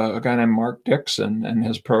is a guy named Mark Dixon and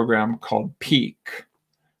his program called Peak,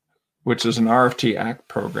 which is an RFT ACT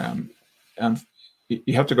program. And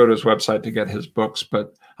you have to go to his website to get his books,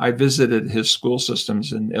 but I visited his school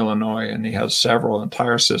systems in Illinois, and he has several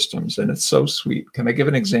entire systems, and it's so sweet. Can I give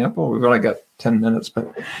an example? We've only got 10 minutes,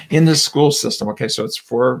 but in this school system, okay, so it's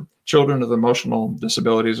for children with emotional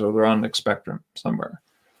disabilities, or they're on the spectrum somewhere.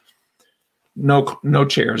 No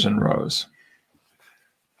chairs in rows.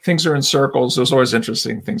 Things are in circles. There's always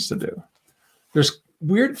interesting things to do. There's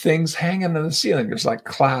weird things hanging in the ceiling. There's like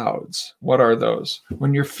clouds. What are those?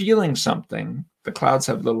 When you're feeling something, the clouds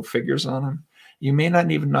have little figures on them. You may not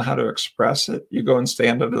even know how to express it. You go and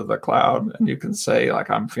stand under the cloud, and you can say, like,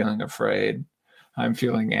 I'm feeling afraid. I'm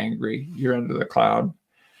feeling angry. You're under the cloud.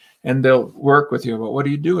 And they'll work with you about what do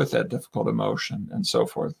you do with that difficult emotion and so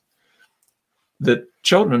forth. The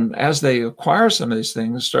children, as they acquire some of these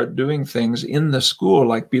things, start doing things in the school,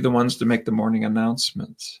 like be the ones to make the morning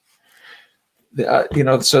announcements.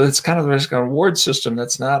 So it's kind of there's an award system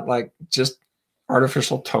that's not like just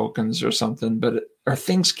artificial tokens or something, but are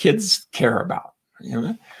things kids care about.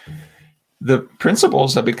 The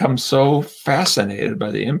principals have become so fascinated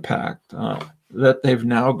by the impact that they've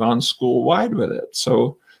now gone school-wide with it.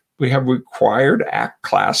 So we have required ACT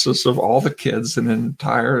classes of all the kids in an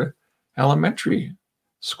entire elementary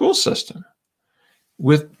school system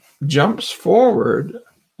with jumps forward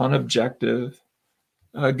on objective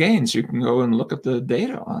gains. You can go and look at the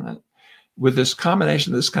data on it with this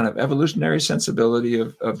combination of this kind of evolutionary sensibility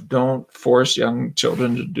of don't force young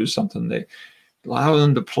children to do something. They allow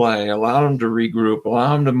them to play, allow them to regroup,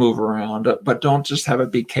 allow them to move around, but don't just have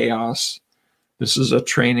it be chaos. This is a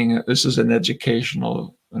training, this is an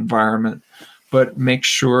educational environment, but make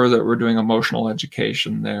sure that we're doing emotional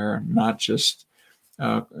education there, not just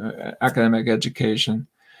academic education,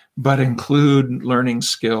 but include learning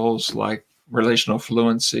skills like relational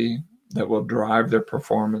fluency that will drive their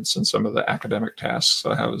performance in some of the academic tasks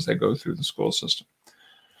they have as they go through the school system.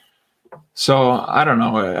 So I don't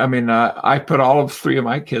know. I mean, I put all of 3 of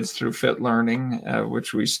my kids through Fit Learning,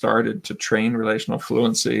 which we started to train relational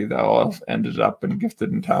fluency. They all ended up in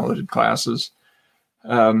gifted and talented classes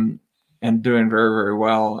and doing very, very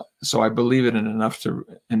well. So I believe in it enough to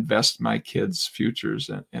invest my kids' futures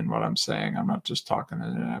in what I'm saying. I'm not just talking in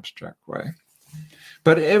an abstract way.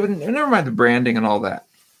 But never mind the branding and all that.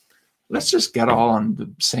 Let's just get all on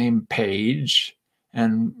the same page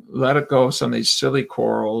and let it go. Some of these silly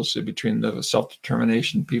quarrels between the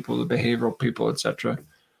self-determination people, the behavioral people, etc.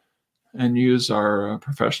 and use our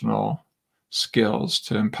professional skills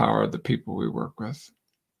to empower the people we work with.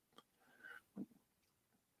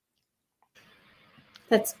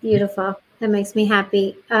 That's beautiful. That makes me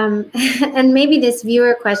happy. And maybe this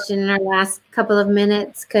viewer question in our last couple of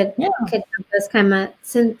minutes could help us kind of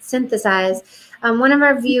synthesize. One of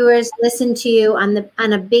our viewers listened to you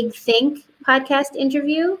on a Big Think podcast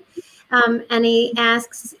interview, and he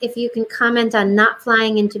asks if you can comment on not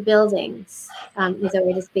flying into buildings. Is a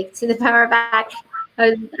way to speak to the power back.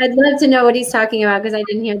 I'd love to know what he's talking about because I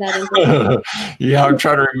didn't hear that interview. Yeah, I'm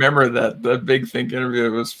trying to remember that the Big Think interview. It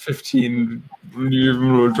was 15,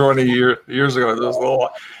 20 years ago.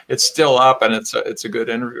 It's still up, and it's a good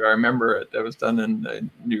interview. I remember it. It was done in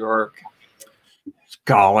New York.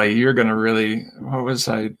 Golly, you're going to really, what was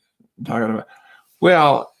I talking about?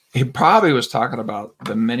 Well, he probably was talking about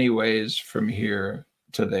the many ways from here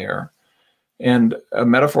to there. And a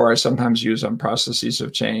metaphor I sometimes use on processes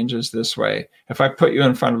of change is this way. If I put you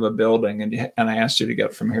in front of a building and I asked you to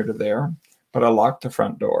get from here to there, but I locked the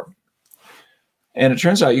front door. And it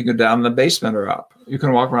turns out you can go down the basement or up. You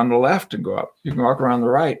can walk around the left and go up. You can walk around the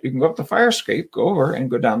right. You can go up the fire escape, go over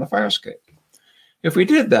and go down the fire escape. If we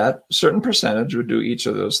did that, a certain percentage would do each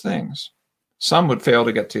of those things. Some would fail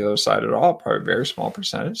to get to the other side at all, probably a very small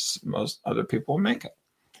percentage. Most other people will make it.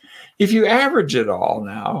 If you average it all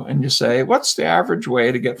now and you say, what's the average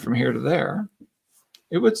way to get from here to there?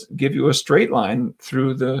 It would give you a straight line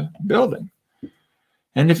through the building.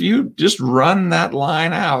 And if you just run that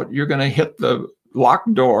line out, you're going to hit the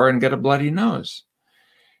locked door and get a bloody nose.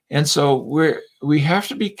 And so we have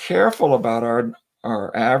to be careful about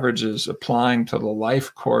our averages applying to the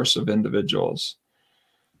life course of individuals.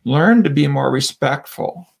 Learn to be more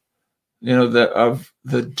respectful, of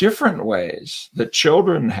the different ways that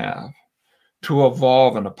children have to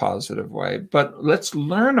evolve in a positive way. But let's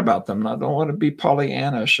learn about them. I don't want to be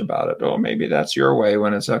Pollyannish about it. Oh, maybe that's your way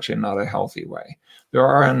when it's actually not a healthy way. There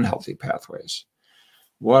are unhealthy pathways.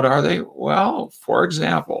 What are they? Well, for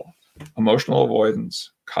example, emotional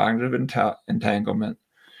avoidance, cognitive entanglement,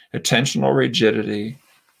 attentional rigidity,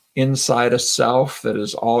 inside a self that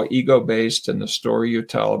is all ego-based in the story you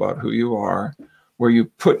tell about who you are, where you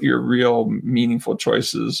put your real meaningful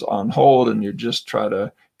choices on hold and you just try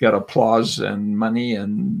to get applause and money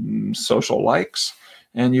and social likes,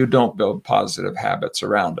 and you don't build positive habits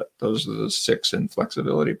around it. Those are the 6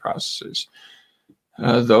 inflexibility processes.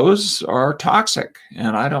 Those are toxic,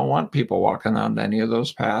 and I don't want people walking on any of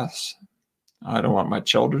those paths. I don't want my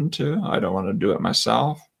children to. I don't want to do it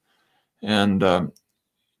myself. And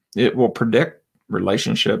it will predict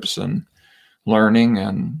relationships and learning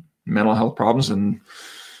and mental health problems and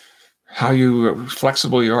how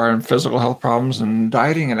flexible you are in physical health problems and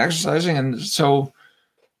dieting and exercising. And so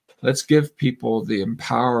let's give people the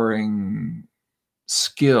empowering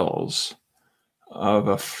skills of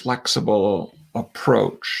a flexible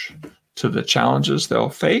approach to the challenges they'll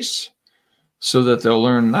face so that they'll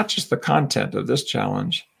learn not just the content of this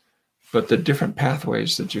challenge, but the different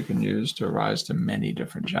pathways that you can use to rise to many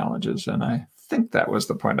different challenges. And I think that was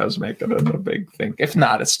the point I was making in the Big Think. If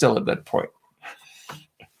not, it's still a good point.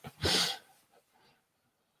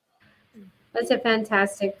 That's a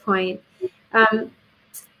fantastic point.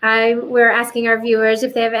 We're asking our viewers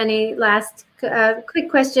if they have any last quick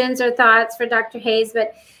questions or thoughts for Dr. Hayes,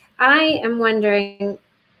 but I am wondering,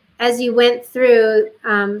 as you went through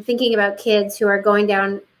thinking about kids who are going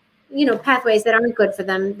down, pathways that aren't good for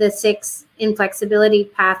them, the 6 inflexibility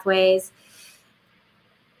pathways,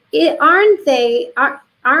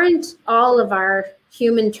 aren't all of our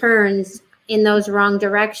human turns in those wrong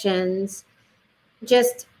directions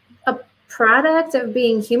just a product of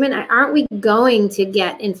being human? Aren't we going to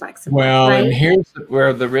get inflexible? Well, right? And here's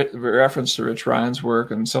where the reference to Rich Ryan's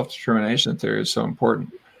work and self-determination theory is so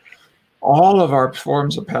important. All of our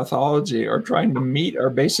forms of pathology are trying to meet our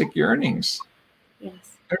basic yearnings. Yes.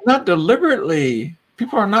 They're not deliberately.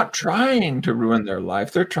 People are not trying to ruin their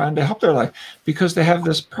life. They're trying to help their life because they have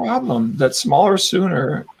this problem that smaller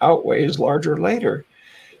sooner outweighs larger later.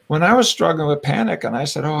 When I was struggling with panic and I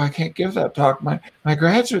said, I can't give that talk, my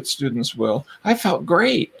graduate students will, I felt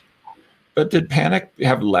great. But did panic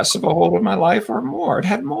have less of a hold on my life or more? It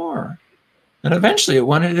had more. And eventually it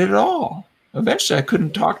wanted it all. Eventually I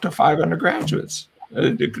couldn't talk to 5 undergraduates.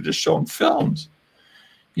 I could just show them films.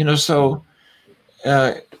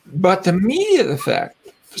 But the immediate effect.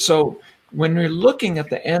 So when you're looking at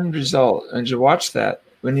the end result and you watch that,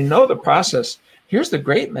 when you know the process, here's the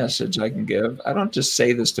great message I can give. I don't just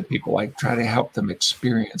say this to people. I try to help them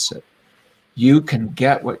experience it. You can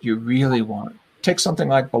get what you really want Take something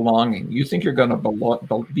like belonging. You think you're going to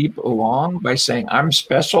belong by saying, I'm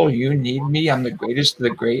special, you need me, I'm the greatest of the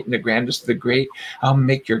great and the grandest of the great, I'll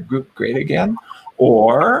make your group great again.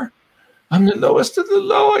 Or, I'm the lowest of the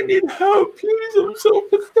low, I need help, please, I'm so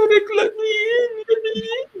pathetic, let me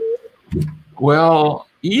in. Well,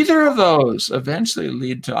 either of those eventually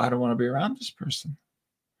lead to, I don't want to be around this person.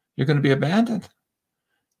 You're going to be abandoned.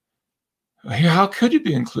 How could you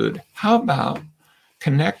be included? How about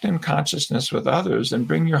connect in consciousness with others and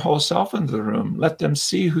bring your whole self into the room. Let them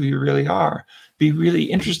see who you really are. Be really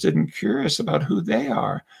interested and curious about who they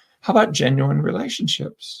are. How about genuine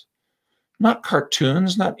relationships? Not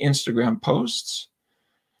cartoons, not Instagram posts.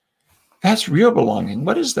 That's real belonging.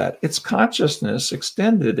 What is that? It's consciousness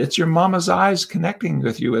extended. It's your mama's eyes connecting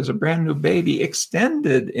with you as a brand new baby,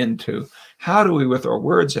 extended into how do we, with our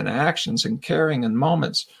words and actions and caring and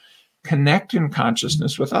moments, connect in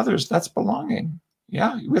consciousness with others. That's belonging.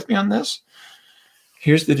 Yeah, you with me on this?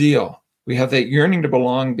 Here's the deal. We have that yearning to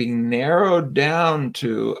belong being narrowed down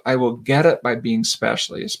to, I will get it by being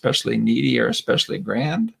especially needy or especially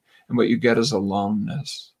grand. And what you get is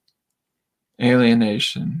aloneness,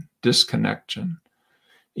 alienation, disconnection.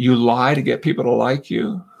 You lie to get people to like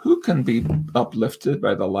you. Who can be uplifted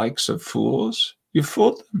by the likes of fools? You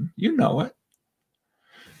fooled them. You know it.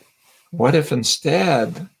 What if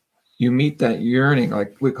instead you meet that yearning,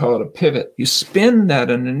 like we call it a pivot. You spin that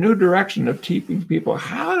in a new direction of teaching people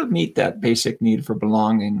how to meet that basic need for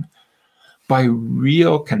belonging by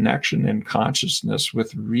real connection and consciousness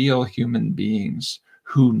with real human beings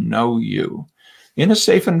who know you in a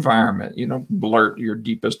safe environment. You don't blurt your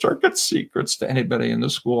deepest, darkest secrets to anybody in the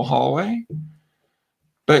school hallway.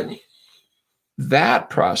 But that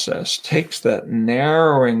process takes that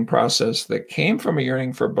narrowing process that came from a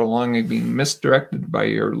yearning for belonging being misdirected by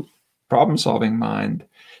your problem-solving mind,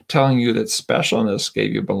 telling you that specialness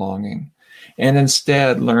gave you belonging, and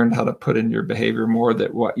instead learned how to put in your behavior more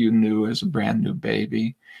than what you knew as a brand new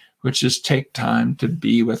baby, which is take time to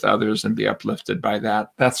be with others and be uplifted by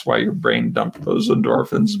that. That's why your brain dumped those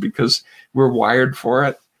endorphins, because we're wired for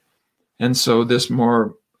it. And so this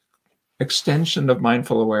more extension of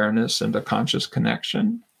mindful awareness into conscious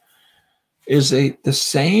connection is the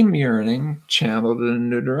same yearning channeled in a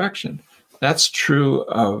new direction. That's true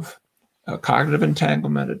of cognitive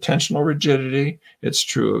entanglement, attentional rigidity. It's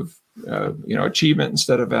true of achievement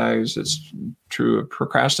instead of values. It's true of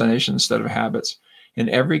procrastination instead of habits. In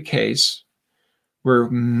every case, we're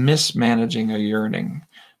mismanaging a yearning.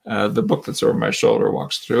 The book that's over my shoulder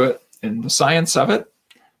walks through it and the science of it.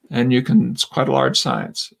 And it's quite a large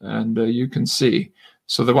science, and you can see.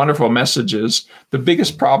 So the wonderful message is the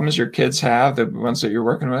biggest problems your kids have, the ones that you're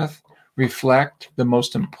working with, reflect the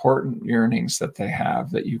most important yearnings that they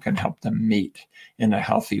have that you can help them meet in a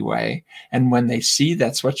healthy way. And when they see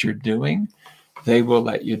that's what you're doing, they will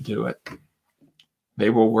let you do it. They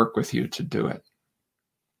will work with you to do it.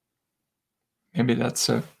 Maybe that's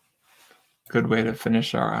a good way to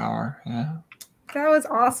finish our hour. Yeah. That was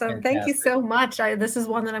awesome. Fantastic. Thank you so much. This is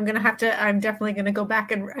one that I'm definitely going to go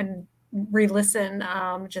back and re-listen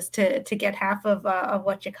just to get half of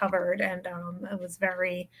what you covered. And it was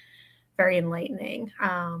very, very enlightening.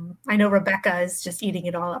 I know Rebecca is just eating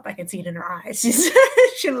it all up. I can see it in her eyes.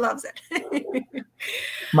 She loves it.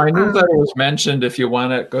 My newsletter was mentioned. If you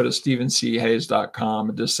want it, go to stephenchayes.com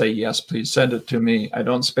and just say, yes, please send it to me. I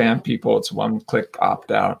don't spam people. It's one-click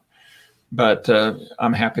opt-out. But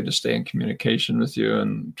I'm happy to stay in communication with you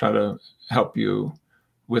and try to help you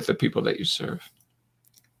with the people that you serve.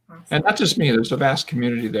 Awesome. And not just me, there's a vast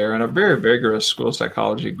community there and a very vigorous school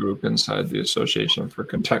psychology group inside the Association for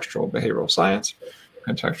Contextual Behavioral Science,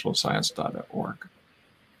 contextualscience.org.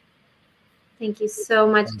 Thank you so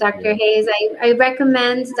much, Dr. Hayes. I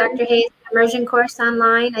recommend Dr. Hayes' immersion course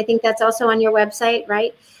online. I think that's also on your website,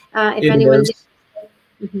 right? If anyone's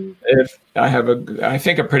Mm-hmm. If I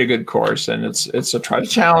think a pretty good course, and it's a try to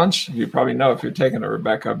challenge. You probably know if you're taking it,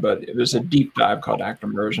 Rebecca, but there's a deep dive called Act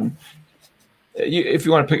Immersion. If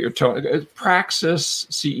you want to put your toe, Praxis,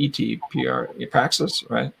 CETPR, Praxis,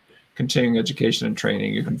 right? Continuing Education and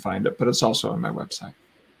Training, you can find it, but it's also on my website.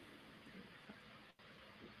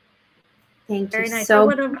 Thank you. Very nice. So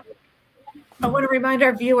I want to remind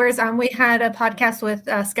our viewers, we had a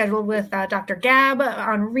podcast scheduled with Dr. Gabb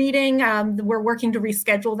on reading. We're working to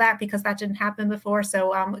reschedule that because that didn't happen before.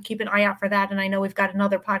 So keep an eye out for that. And I know we've got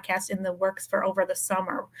another podcast in the works for over the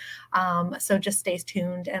summer. So just stay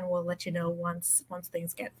tuned and we'll let you know once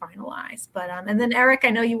things get finalized. But and then Eric,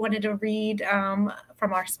 I know you wanted to read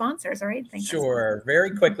from our sponsors, all right? Thanks. Sure.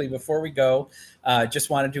 Very quickly before we go,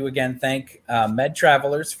 just wanted to again thank Med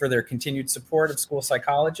Travelers for their continued support of school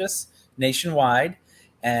psychologists nationwide.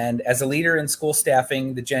 And as a leader in school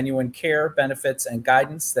staffing, the genuine care, benefits, and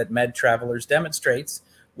guidance that Med Travelers demonstrates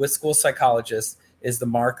with school psychologists is the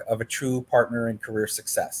mark of a true partner in career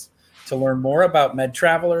success. To learn more about Med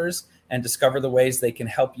Travelers and discover the ways they can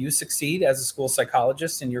help you succeed as a school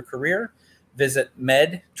psychologist in your career, visit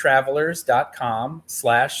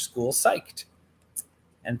medtravelers.com/schoolpsyched.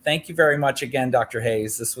 And thank you very much again, Dr.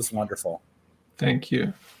 Hayes. This was wonderful. Thank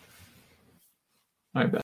you. My bad.